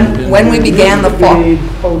there haven't been. When we began the fall... We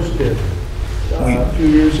posted a few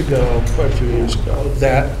years ago, quite a few years ago,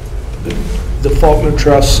 that the Faulkner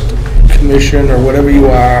Trust Commission, or whatever you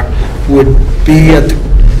are, would be at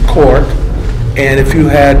the court, and if you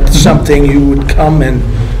had something, you would come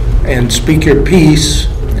and speak your piece,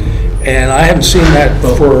 and I haven't seen that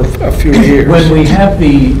for a few years. When we have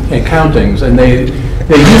the accountings, and they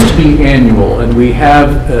used to be annual, and we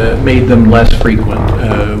have made them less frequent.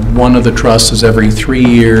 One of the trusts is every 3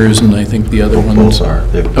 years, and I think the other ones are.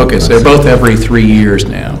 Okay, so they're both every 3 years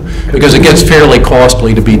now, because it gets fairly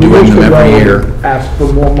costly to be doing them every year. Asked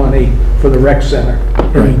for more money for the rec center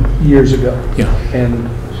years ago. Yeah. And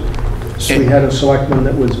so we had a selectman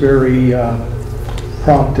that was very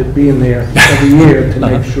prompt at being there every year to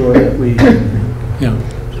make sure that we... Yeah.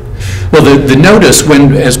 Well, the notice,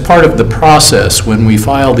 as part of the process, when we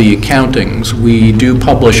file the accountings, we do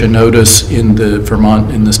publish a notice in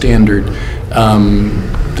the Standard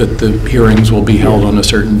that the hearings will be held on a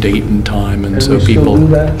certain date and time, and so people... Still do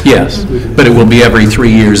that? Yes, but it will be every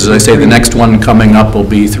 3 years. As I say, the next one coming up will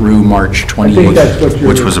be through March 28th.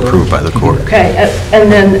 Which was approved by the court. Okay,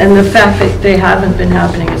 and the fact that they haven't been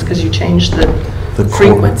happening is because you changed the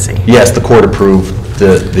frequency. Yes, the court approved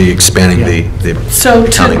the expanding the So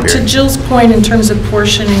counting to period. Jill's point, in terms of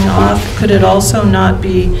portioning off, could it also not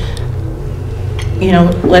be,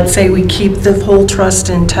 let's say we keep the whole trust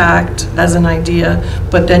intact as an idea,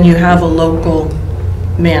 but then you have a local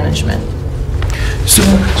management? So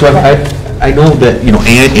I know that,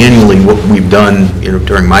 annually what we've done,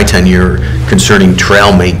 during my tenure concerning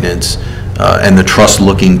trail maintenance, and the trust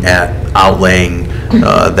looking at outlaying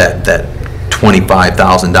that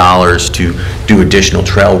 $25,000 to do additional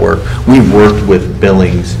trail work. We've worked with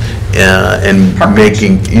Billings and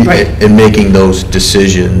making those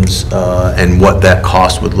decisions and what that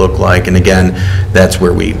cost would look like. And again, that's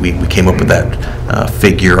where we came up with that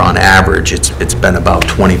figure on average. It's been about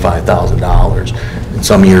 $25,000. In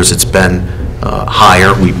some years it's been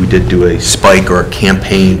higher. We did do a spike or a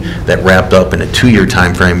campaign that wrapped up in a 2-year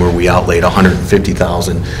time frame where we outlaid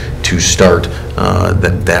 $150,000 to start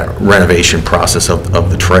that renovation process of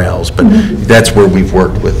the trails. But that's where we've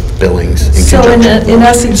worked with Billings in conjunction. So in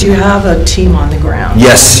essence, you have a team on the ground?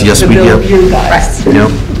 Yes, we do. You guys?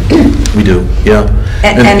 Yep, we do, yeah.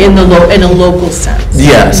 And in a local sense?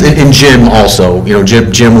 Yes, and Jim also,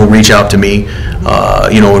 Jim will reach out to me,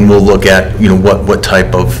 and we'll look at, what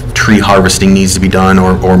type of tree harvesting needs to be done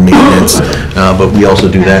or maintenance, but we also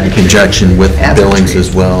do that in conjunction with Billings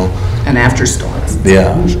as well. And after storms.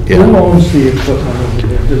 Yeah. Who owns the equipment over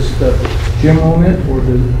there? Does Jim own it, or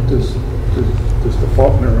does the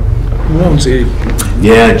Faulkner? Who owns it?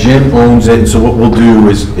 Yeah, Jim owns it, and so what we'll do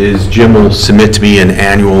is Jim will submit to me an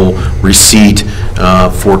annual receipt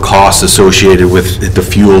for costs associated with the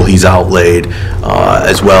fuel he's outlaid,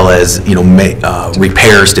 as well as,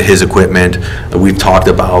 repairs to his equipment. We've talked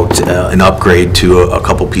about an upgrade to a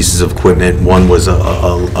couple pieces of equipment. One was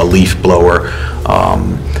a leaf blower.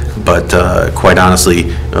 But quite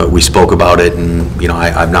honestly, we spoke about it, and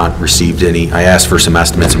I've not received any. I asked for some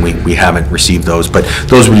estimates, and we haven't received those. But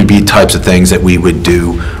those would be types of things that we would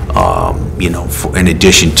do, in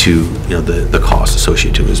addition to the cost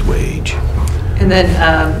associated to his wage. And then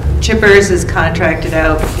Chippers is contracted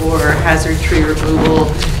out for hazard tree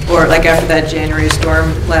removal, or like after that January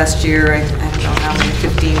storm last year, I don't know how many,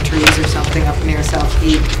 15 trees or something up near South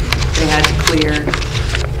Peak they had to clear.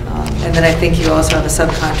 And then I think you also have a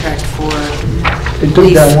subcontract for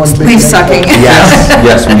leaf sucking.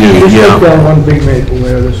 Yes, we do. We took down one big maple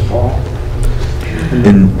there this fall.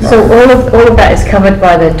 So all of that is covered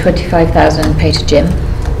by the $25,000 paid to Jim?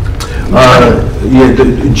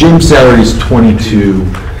 Jim's salary is 22.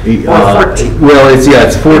 14. Well, it's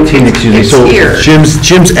 14, excuse me. So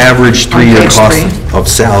Jim's average 3-year cost of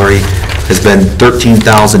salary has been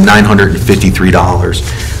 $13,953.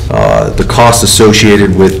 The cost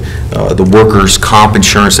associated with the workers' comp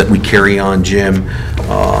insurance that we carry on Jim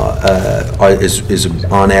is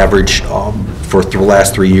on average for the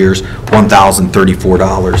last 3 years,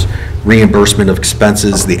 $1,034. Reimbursement of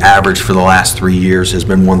expenses, the average for the last 3 years has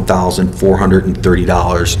been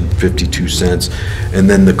 $1,430.52. And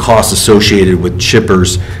then the costs associated with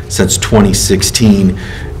chippers since 2016,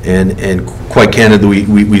 and quite candidly,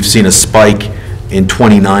 we've seen a spike in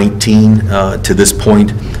 2019 to this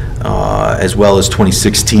point, as well as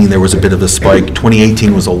 2016, there was a bit of a spike.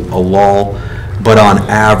 2018 was a lull, but on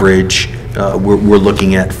average, we're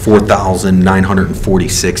looking at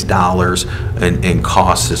 $4,946 in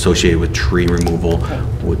costs associated with tree removal,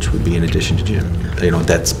 which would be in addition to Jim.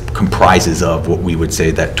 That comprises of what we would say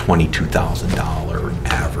that $22,000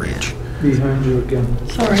 average. Behind you again.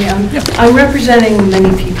 Sorry, I'm representing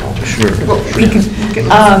many people. Sure. Well, because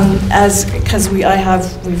we've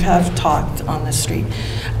talked on the street.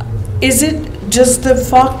 Does the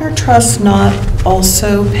Faulkner Trust not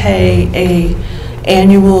also pay a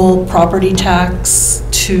annual property tax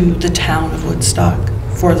to the town of Woodstock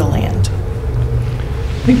for the land?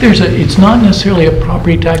 I think it's not necessarily a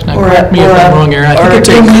property tax, now correct me if I'm wrong, Aaron. I think it's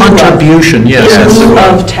a contribution, yes. In lieu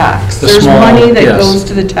of tax. There's money that goes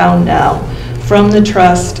to the town now from the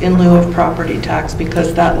trust in lieu of property tax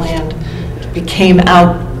because that land came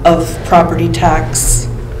out of property tax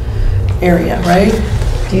area, right?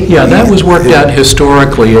 Yeah, that was worked out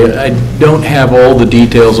historically. I don't have all the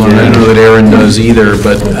details on it. I don't know that Aaron does either,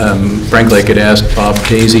 but frankly, I could ask Bob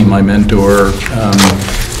Daisy, my mentor.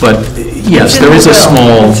 But yes, there is a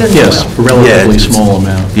relatively small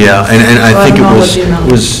amount. Yeah, and I think it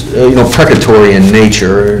was precatory in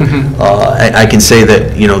nature. I can say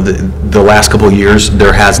that the last couple of years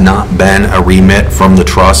there has not been a remit from the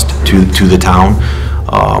trust to the town,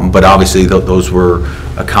 but obviously those were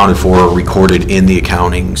accounted for or recorded in the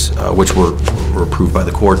accountings, which were approved by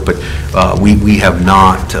the court, but we have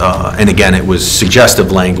not, and again, it was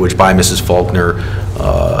suggestive language by Mrs. Faulkner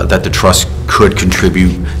that the trust could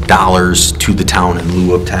contribute dollars to the town in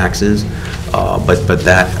lieu of taxes, but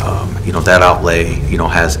that, that outlay,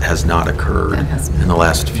 has not occurred in the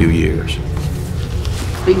last few years.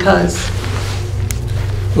 Because?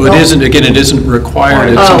 Well, it isn't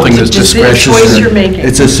required, it's something that's discretionary. It's a choice you're making.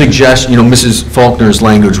 It's a suggestion, Mrs. Faulkner's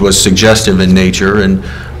language was suggestive in nature, and,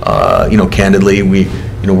 candidly,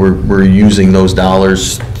 we're using those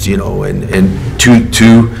dollars, and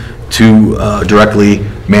to directly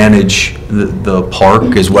manage the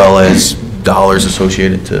park, as well as dollars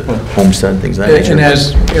associated to homestead and things of that nature. And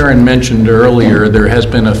as Aaron mentioned earlier, there has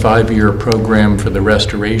been a 5-year program for the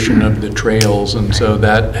restoration of the trails, and so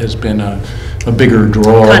that has been a bigger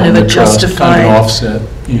draw Kind of on a the trust, kind of justified, offset.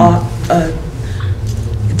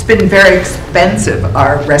 It's been very expensive,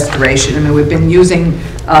 our restoration. I mean, we've been using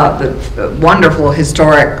the wonderful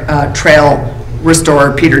historic trail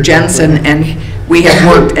restorer, Peter Jensen, and we have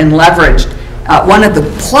worked and leveraged. One of the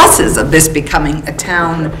pluses of this becoming a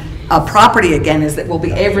town property again is that we'll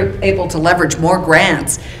be able to leverage more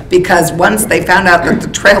grants, because once they found out that the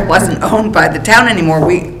trail wasn't owned by the town anymore,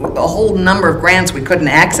 a whole number of grants we couldn't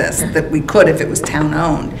access that we could if it was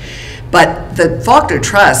town-owned. But the Faulkner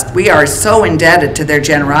Trust, we are so indebted to their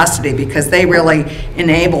generosity, because they really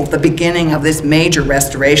enabled the beginning of this major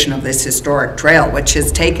restoration of this historic trail, which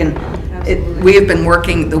has taken, we have been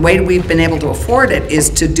working, the way we've been able to afford it is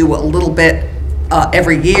to do a little bit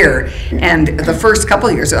every year. And the first couple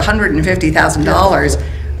of years,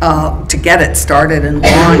 $150,000 to get it started and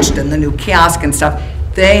launched, and the new kiosk and stuff.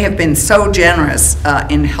 They have been so generous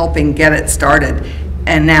in helping get it started.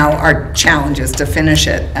 And now our challenge is to finish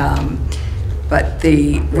it,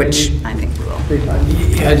 which I think we will.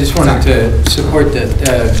 Yeah, I just wanted to support that.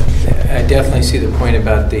 I definitely see the point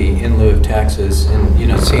about the in lieu of taxes, and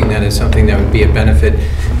seeing that as something that would be a benefit.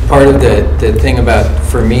 Part of the thing about,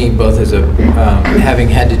 for me, both as a having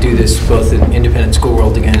had to do this both in independent school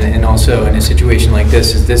world again, and also in a situation like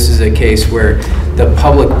this is a case where the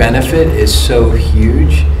public benefit is so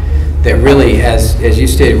huge that really, as you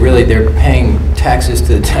stated, really they're paying taxes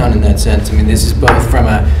to the town in that sense. I mean, this is both from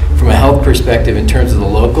a health perspective in terms of the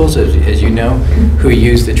locals, as you know, who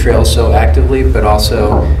use the trail so actively, but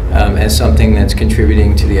also as something that's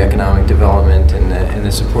contributing to the economic development and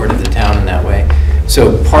the support of the town in that way.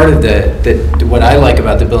 So part of what I like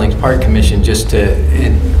about the Billings Park Commission, just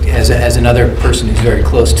as another person who's very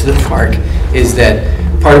close to the park, is that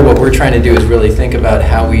part of what we're trying to do is really think about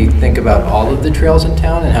how we think about all of the trails in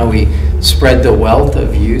town, and how we spread the wealth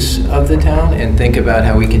of use of the town, and think about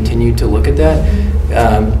how we continue to look at that.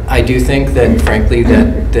 I do think that, frankly,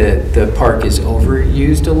 that the park is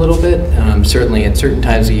overused a little bit, certainly at certain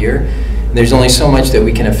times of year. There's only so much that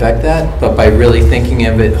we can affect that, but by really thinking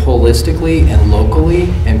of it holistically and locally,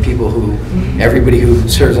 and everybody who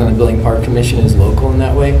serves on the Billings Park Commission is local in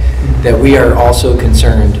that way, that we are also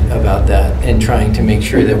concerned about that, and trying to make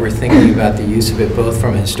sure that we're thinking about the use of it both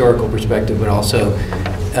from a historical perspective, but also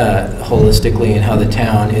holistically, and how the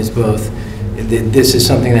town is both, this is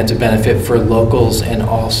something that's a benefit for locals, and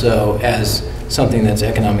also as something that's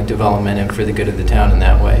economic development and for the good of the town in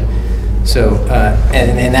that way. So,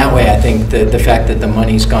 and in that way, I think that the fact that the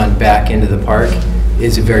money's gone back into the park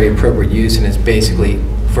is a very appropriate use, and it's basically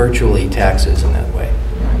virtually taxes in that way.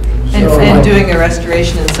 And doing a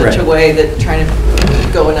restoration in such a way that trying to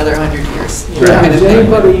go another 100 years. Does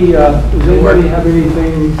anybody have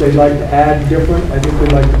anything they'd like to add different? I think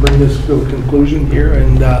we'd like to bring this to a conclusion here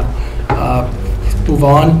and move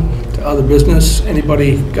on to other business.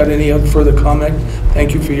 Anybody got any other further comment?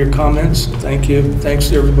 Thank you for your comments. Thank you. Thanks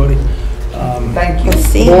to everybody. Thank you.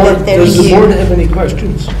 Does the board have any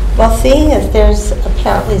questions? Well, seeing as there's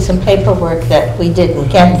apparently some paperwork that we didn't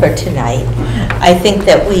get for tonight, I think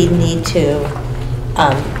that we need to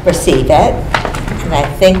receive it. And I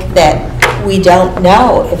think that we don't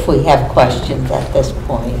know if we have questions at this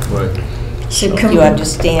point. Right. So Do you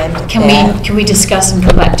understand? Can we discuss and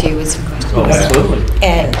come back to you with some questions? Oh, absolutely.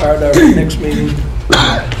 And At our next meeting.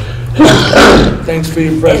 Thanks for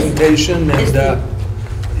your presentation, and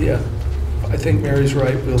yeah, I think Mary's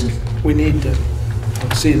right. We need to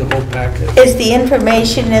see the whole package. is the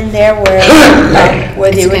information in there where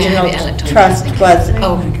the original trust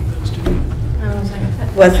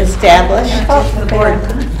was established?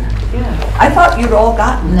 I thought you'd all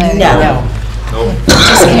gotten. No. It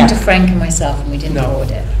just came to Frank and myself, and we didn't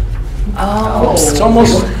forward it. Oh. It's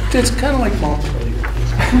kind of like Montpellier.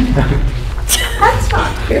 That's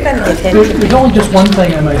not. You're going to get There's only just one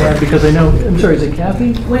thing I might add, because I know, I'm sorry, is it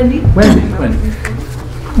Kathy? Wendy. Wendy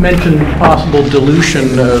mentioned possible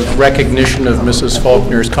dilution of recognition of Mrs.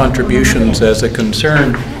 Faulkner's contributions as a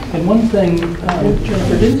concern. And one thing,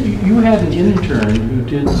 Jennifer, you had an intern who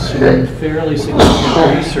did some fairly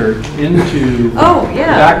significant research into the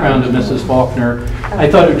background of Mrs. Faulkner. I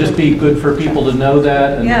thought it would just be good for people to know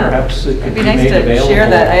that, and perhaps it could be made available. It'd be nice to share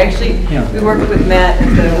that. We worked with Matt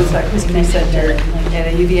at the Woodstock History Center and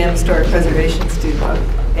a UVM historic preservation student,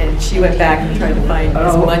 and she went back and tried to find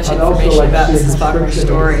as much information about Mrs. Faulkner's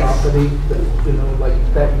story. Property, like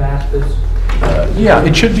that map is Yeah,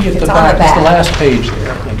 it should be at the It's on back. the It's the back. last page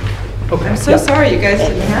there, I think. Okay. I'm so sorry you guys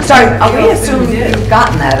didn't have. Sorry, that. we assume you've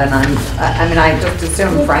gotten that, and I mean, I just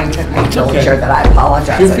assumed Frank had made okay. sure that I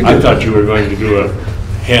apologize. I thought you were going to do a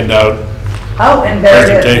handout Oh, and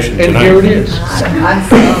there it is. presentation And here it tonight. is. I'm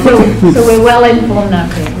so- So we're well informed now,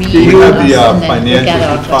 can we? Do you have the and then we'll get financials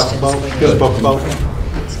our you talked questions about, for you you. spoke about?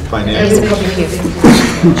 There's a Financials? copy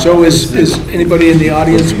here. So is anybody in the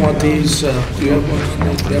audience want these? Do you have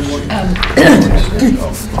one? Do you have one?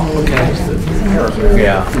 Okay,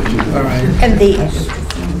 Yeah. all right. And the,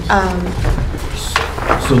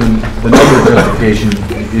 So the number justification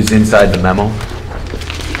is inside the memo?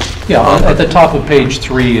 Yeah, at the top of page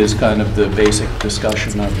 3 is kind of the basic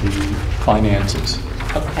discussion of the finances.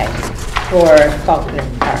 okay, for Faulkner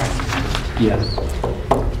Park. Yes.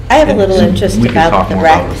 I have a little And interest we can about talk the more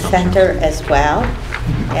rec about it, I'm center as well.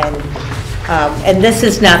 And this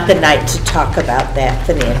is not the night to talk about that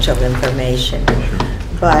financial information.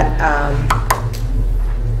 But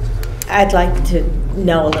I'd like to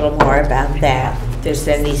know a little more about that. If there's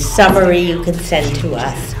any summary you could send to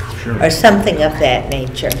us, or something of that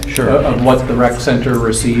nature. Sure. Of what the rec center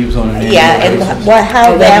receives on an annual Yeah, basis. and how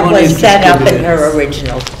Well, that that money was is set up in distributed. her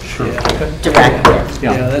original Sure. directive.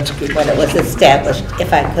 Yeah, that's good. When it was established,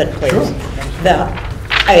 if I could please.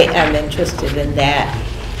 I am interested in that.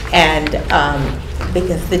 And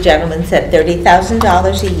because the gentleman said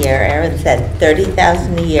 $30,000 a year, Aaron said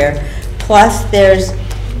 $30,000 a year, plus there's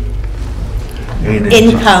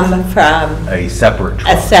income from A separate a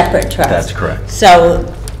trust. separate trust. That's correct. So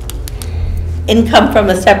income from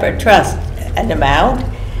a separate trust, an amount?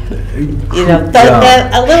 You know,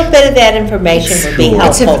 a little bit of that information would be Sure.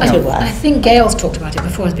 helpful I to us. think Gail's talked about it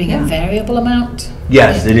before as being a variable amount.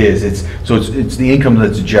 Yes, it is. It's the income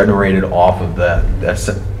that's generated off of that's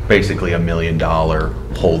basically $1 million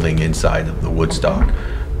holding inside of the Woodstock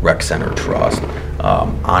Rec Center Trust.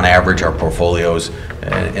 On average, our portfolios,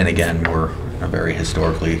 and again, we're a very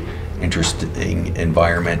historically interesting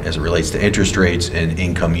environment as it relates to interest rates and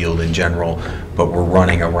income yield in general, but we're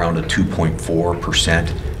running around a 2.4%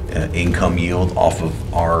 income yield off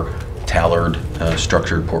of our tailored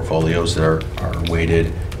structured portfolios that are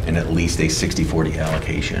weighted in at least a 60-40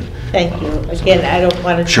 allocation. Thank you. Again, I don't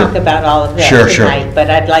want to Sure. talk about all of that Sure. tonight, but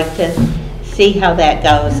I'd like to see how that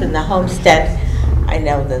goes. And the homestead, I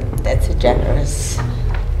know that that's a generous.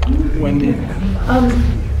 Wendy?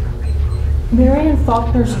 Marion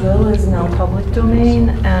Faulkner's will is now public domain,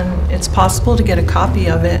 and it's possible to get a copy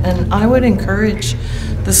of it, and I would encourage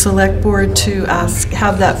the select board to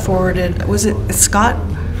have that forwarded. Was it Scott?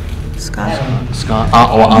 Scott?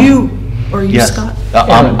 Scott? You, or you, Yes. Scott?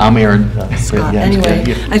 I'm Aaron. Scott, Yeah. anyway,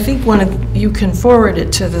 Yeah. I think you can forward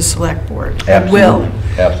it to the select board. Absolutely. Will.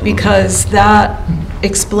 Absolutely. Because that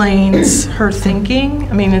explains her thinking.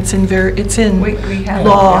 I mean, it's in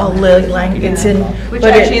law, language, it's in. Which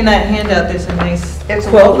but actually in that handout, there's a nice It's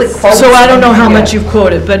quote. So I don't know how much you've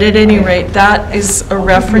quoted, but at any rate, that is a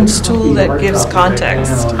reference tool that gives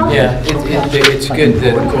context. Yeah, it's good,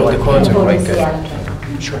 the quotes are quite good.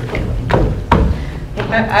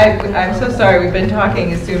 I'm so sorry, we've been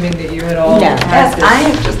talking, assuming that you had all Yeah. had Yes, I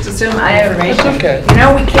have just assumed I have information. Okay. You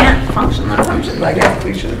know, we can't function on assumptions. I guess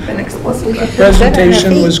we should have been explicit.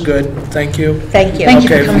 Presentation was good, thank you. Thank you. Thank you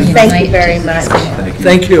Okay. for coming here Thank you tonight. very much.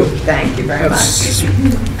 Thank you. Thank you very much. That's-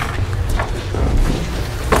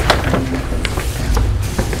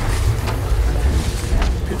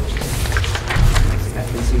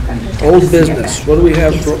 Old business, what do we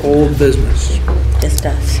have for old business? Just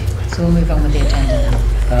us. So we'll move on with the agenda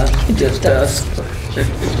now. Just us,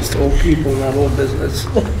 just old people, not old business.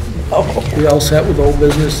 We all set with old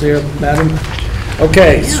business there, madam?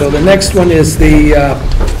 Okay, so the next one is the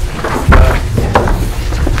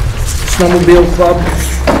Snowmobile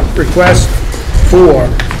Club request for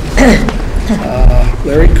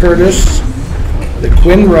Larry Curtis, the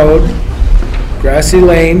Quinn Road, Grassy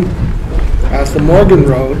Lane, Arthur Morgan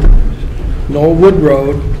Road, Knollwood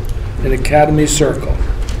Road, and Academy Circle.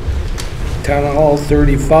 Town Hall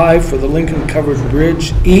 35 for the Lincoln Covered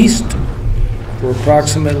Bridge East for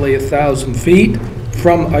approximately 1,000 feet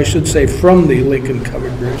from, I should say, from the Lincoln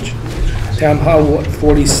Covered Bridge. Town Hall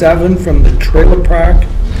 47 from the trailer park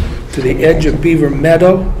to the edge of Beaver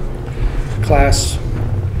Meadow, Class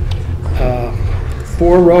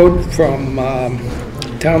 4 road from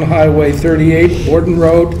Town Highway 38, Borden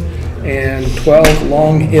Road, and 12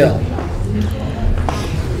 Long Hill.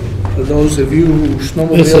 For those of you who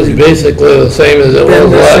snowmobile. This is basically the same as it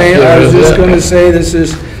was last year. I was just isn't it? going to say, this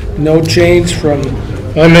is no change from,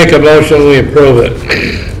 I make a motion, we approve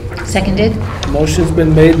it. Seconded? motion's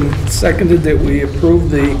been made and seconded that we approve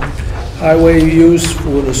the highway use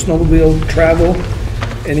for the snowmobile travel.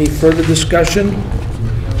 Any further discussion?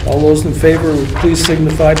 All those in favor would please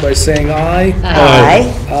signify by saying aye. Aye.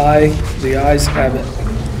 Aye, the ayes have it.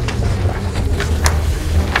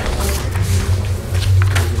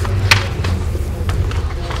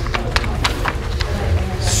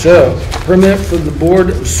 So, permit for the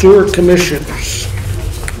Board of Sewer Commissioners.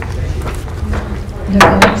 No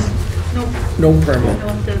comments? No permit.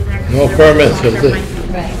 No permits.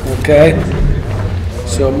 Right. Okay.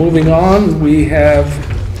 So moving on, we have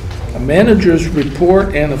a manager's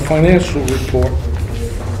report and a financial report.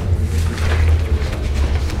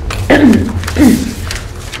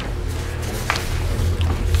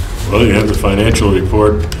 Well, you have the financial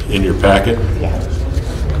report in your packet.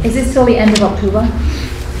 Is this till the end of October?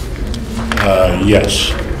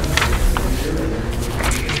 Yes.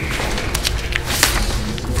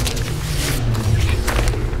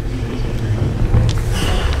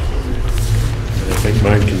 I think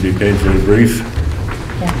mine can be painfully brief.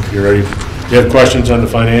 Yeah. You ready? Do you have questions on the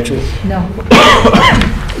financials? No.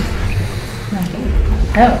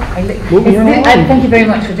 Moving on. Thank you very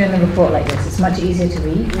much for doing a report like this. It's much easier to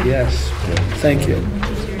read. Yes, thank you.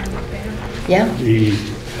 Yeah? The,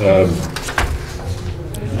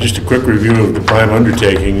 just a quick review of the prime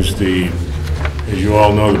undertakings. As you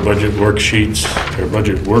all know, the budget worksheets or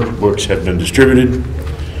budget workbooks have been distributed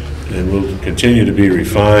and will continue to be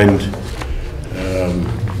refined.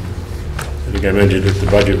 I think I mentioned at the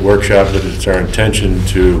budget workshop that it's our intention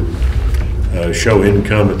to show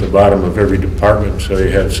income at the bottom of every department so you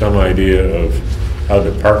have some idea of how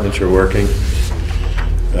departments are working.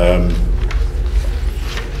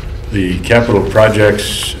 The capital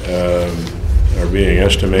projects are being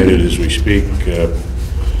estimated as we speak,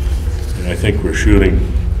 and I think we're shooting,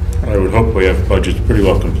 I would hope we have budgets pretty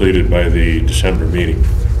well completed by the December meeting.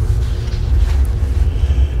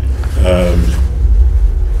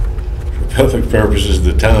 For public purposes,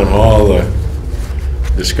 the town hall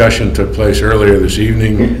discussion took place earlier this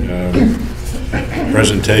evening.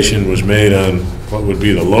 Presentation was made on what would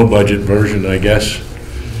be the low budget version, I guess,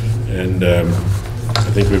 and I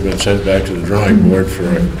think we've been sent back to the drawing board for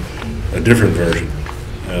a different version.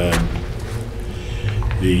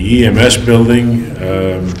 The EMS building,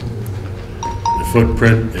 the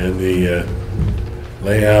footprint and the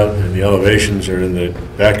layout and the elevations are in the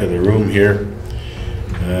back of the room here.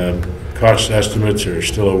 Cost estimates are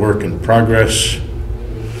still a work in progress.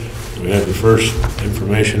 We had the first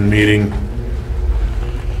information meeting.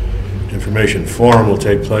 Information forum will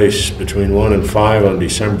take place between 1 and 5 on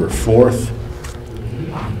December 4th.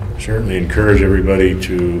 Certainly encourage everybody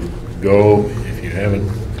to go. If you haven't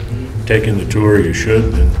taken the tour, you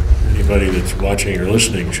should, and anybody that's watching or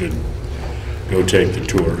listening should go take the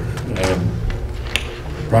tour.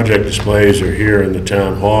 Project displays are here in the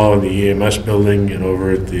town hall, in the EMS building, and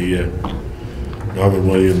over at the Norman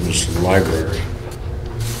Williams Library.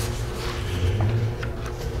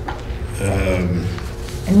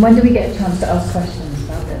 And when do we get a chance to ask questions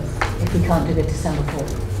about this, if we can't do the December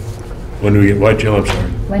 4th? When do we get what, Jill? I'm sorry.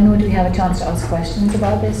 When would we have a chance to ask questions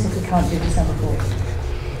about this, if we can't do December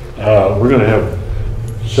 4th? We're going to have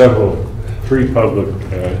three public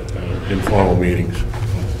informal meetings,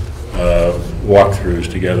 walkthroughs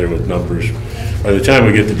together with numbers. By the time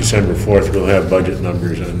we get to December 4th, we'll have budget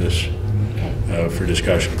numbers on this for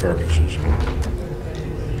discussion purposes.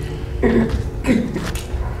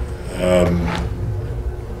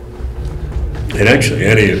 And actually,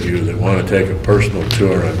 any of you that want to take a personal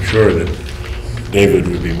tour, I'm sure that David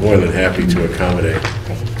would be more than happy to accommodate.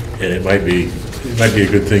 And it might be a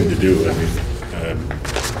good thing to do. I mean,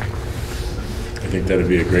 I think that would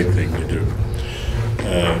be a great thing to do.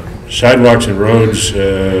 Sidewalks and roads,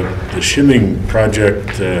 the shimming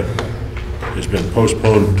project has been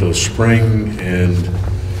postponed until spring, and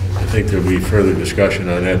I think there'll be further discussion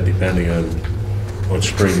on that depending on what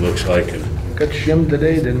spring looks like. And Got shimmed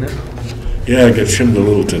today, didn't it? yeah, it got shimmed a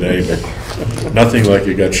little today, but nothing like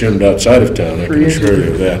it got shimmed outside of town, I can assure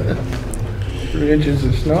you of that. 3 inches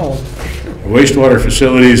of snow. Wastewater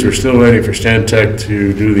facilities, we're still waiting for Stantec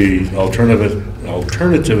to do the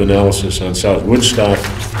alternative analysis on South Woodstock.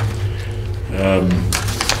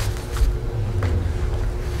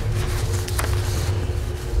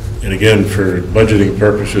 And again, for budgeting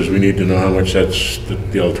purposes, we need to know how much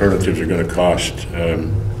the alternatives are going to cost.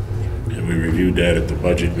 And we reviewed that at the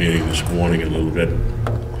budget meeting this morning a little bit.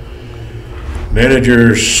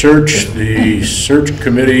 Manager search, the search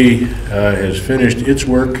committee has finished its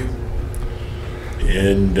work,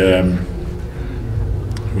 and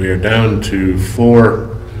we are down to 4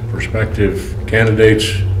 prospective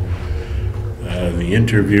candidates. The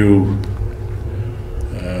interview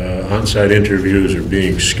on-site interviews are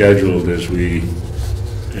being scheduled as we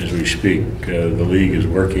speak. The league is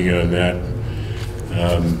working on that.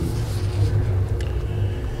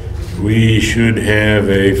 We should have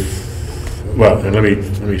and let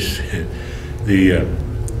me say,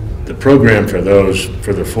 the program for those,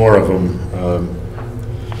 for the 4 of them,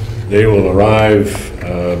 they will arrive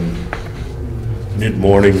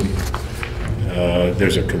mid-morning.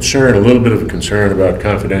 There's a little bit of a concern about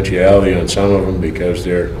confidentiality on some of them because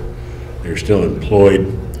they're still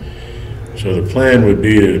employed. So the plan would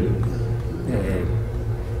be to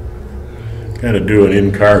kind of do an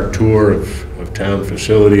in-car tour of town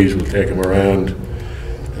facilities. We'll take them around.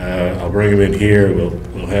 I'll bring them in here.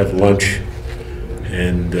 We'll have lunch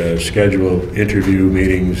and schedule interview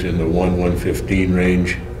meetings in the 1:15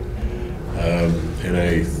 range. And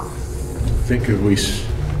I think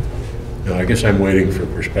I guess I'm waiting for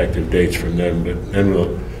prospective dates from them, but then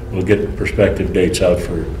we'll get prospective dates out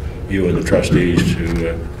for you and the trustees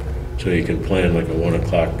so you can plan like a 1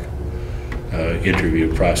 o'clock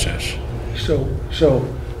interview process. So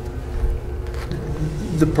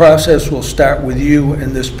the process will start with you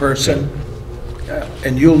and this person,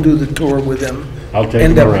 and you'll do the tour with them? I'll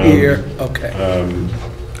take them around. End up here, okay.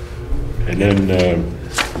 And then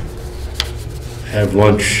have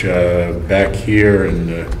lunch back here,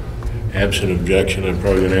 and absent objection, I'm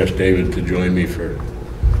probably going to ask David to join me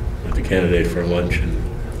with the candidate for lunch, and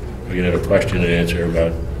we can have a question and answer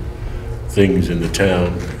about things in the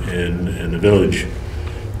town and the village.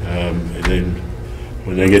 And then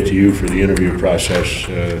when they get to you for the interview process,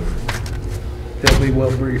 they'll be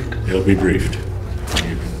well briefed. They'll be briefed.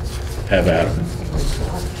 You can have at them.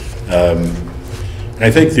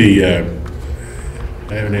 I think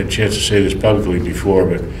I haven't had a chance to say this publicly before,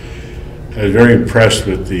 but I was very impressed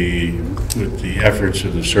with the efforts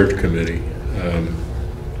of the search committee.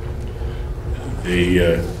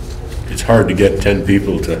 It's hard to get 10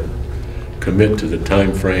 people to commit to the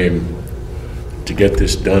time frame to get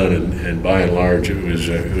this done, and by and large, it was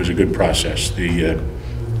a good process. The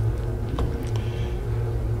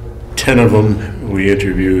 10 of them we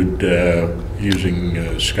interviewed using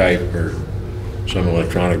Skype or some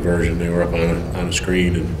electronic version. They were up on a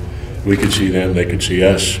screen, and we could see them, they could see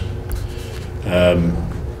us.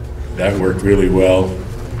 That worked really well.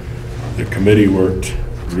 The committee worked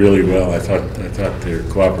really well. I thought their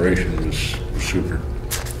cooperation was super.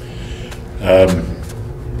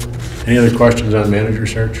 Any other questions on manager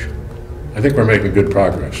search? I think we're making good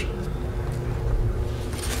progress.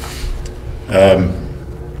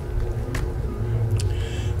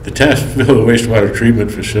 The Tassville wastewater treatment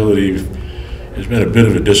facility has been a bit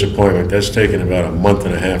of a disappointment. That's taken about a month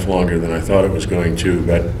and a half longer than I thought it was going to,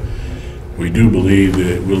 but we do believe that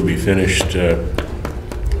it will be finished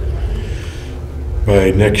by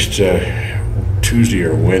next Tuesday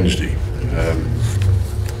or Wednesday.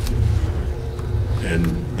 And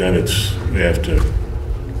then we have to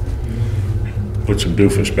put some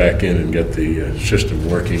doofus back in and get the system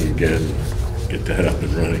working again, get that up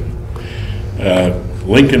and running.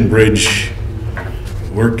 Lincoln Bridge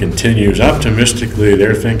work continues. Optimistically,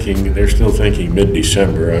 they're still thinking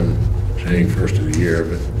mid-December. I'm saying first of the year,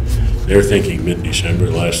 but they're thinking mid-December,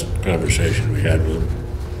 the last conversation we had with them.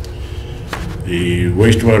 The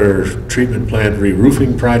wastewater treatment plant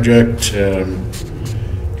re-roofing project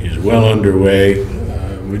is well underway.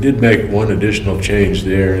 We did make one additional change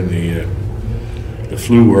there in the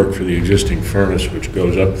flue work for the existing furnace, which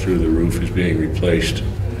goes up through the roof, is being replaced.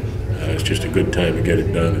 It's just a good time to get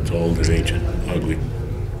it done. It's old and ancient, ugly.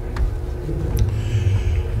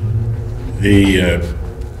 The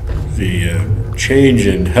change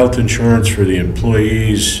in health insurance for the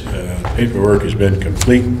employees, paperwork has been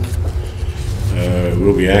complete.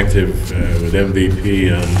 We'll be active with MVP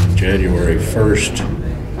on January 1st.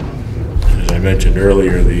 As I mentioned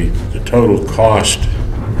earlier, the total cost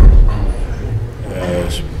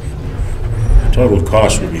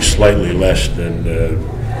would be slightly less than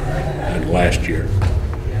last year.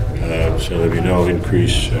 So there'll be no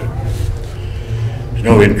increase.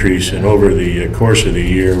 And over the course of the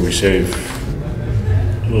year, we save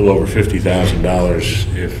a little over $50,000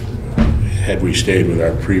 had we stayed with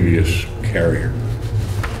our previous carrier.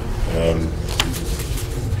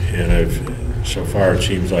 And so far it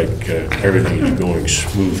seems like everything is going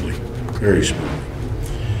smoothly, very smoothly.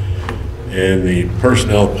 And the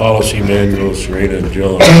personnel policy manual, Serena and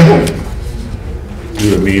Jill are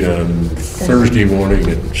due to meet on Thursday morning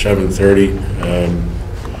at 7:30.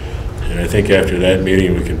 And I think after that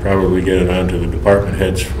meeting, we can probably get it on to the department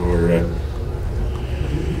heads for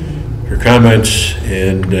comments,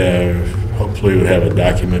 and hopefully we'll have a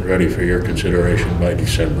document ready for your consideration by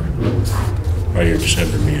December. by your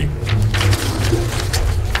December meeting.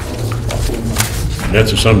 And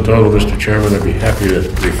that's a sum total, Mr. Chairman. I'd be happy to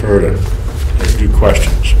refer to a few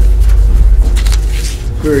questions.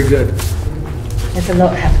 Very good. There's a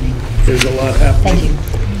lot happening. There's a lot happening. Thank you.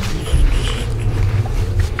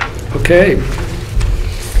 Okay.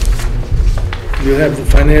 You have the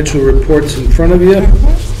financial reports in front of you.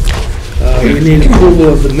 We need approval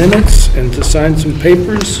of the minutes and to sign some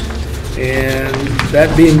papers. And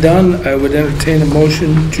that being done, I would entertain a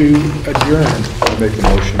motion to adjourn. Make a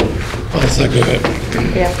motion. We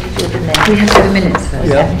have to do the minutes. We have to do the minutes first.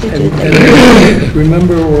 Yeah. And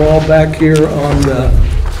remember, we're all back here on the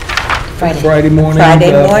Friday morning.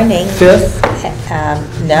 Friday morning. 5th?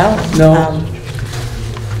 No. No.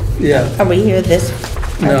 Yeah. Are we here this?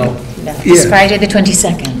 No. No. It's Yeah. Friday the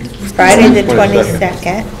 22nd. Friday the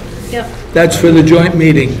 22nd? That's for the joint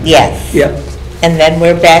meeting. Yes. Yep. And then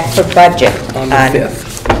we're back for budget. On the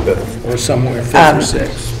 5th. Or somewhere, 5th or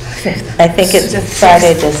 6th. I think it's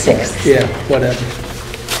Friday the 6th. Yeah, whatever.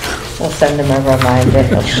 We'll send them a reminder,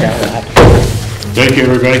 they'll show up. Thank you,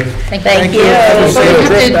 everybody. Thank you. We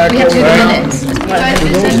have to do the minutes. You guys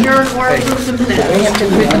can adjourn or approve the minutes. We have to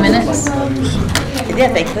approve the minutes. Yeah,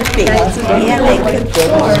 they could be. Yeah, they could be.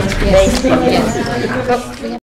 Yes.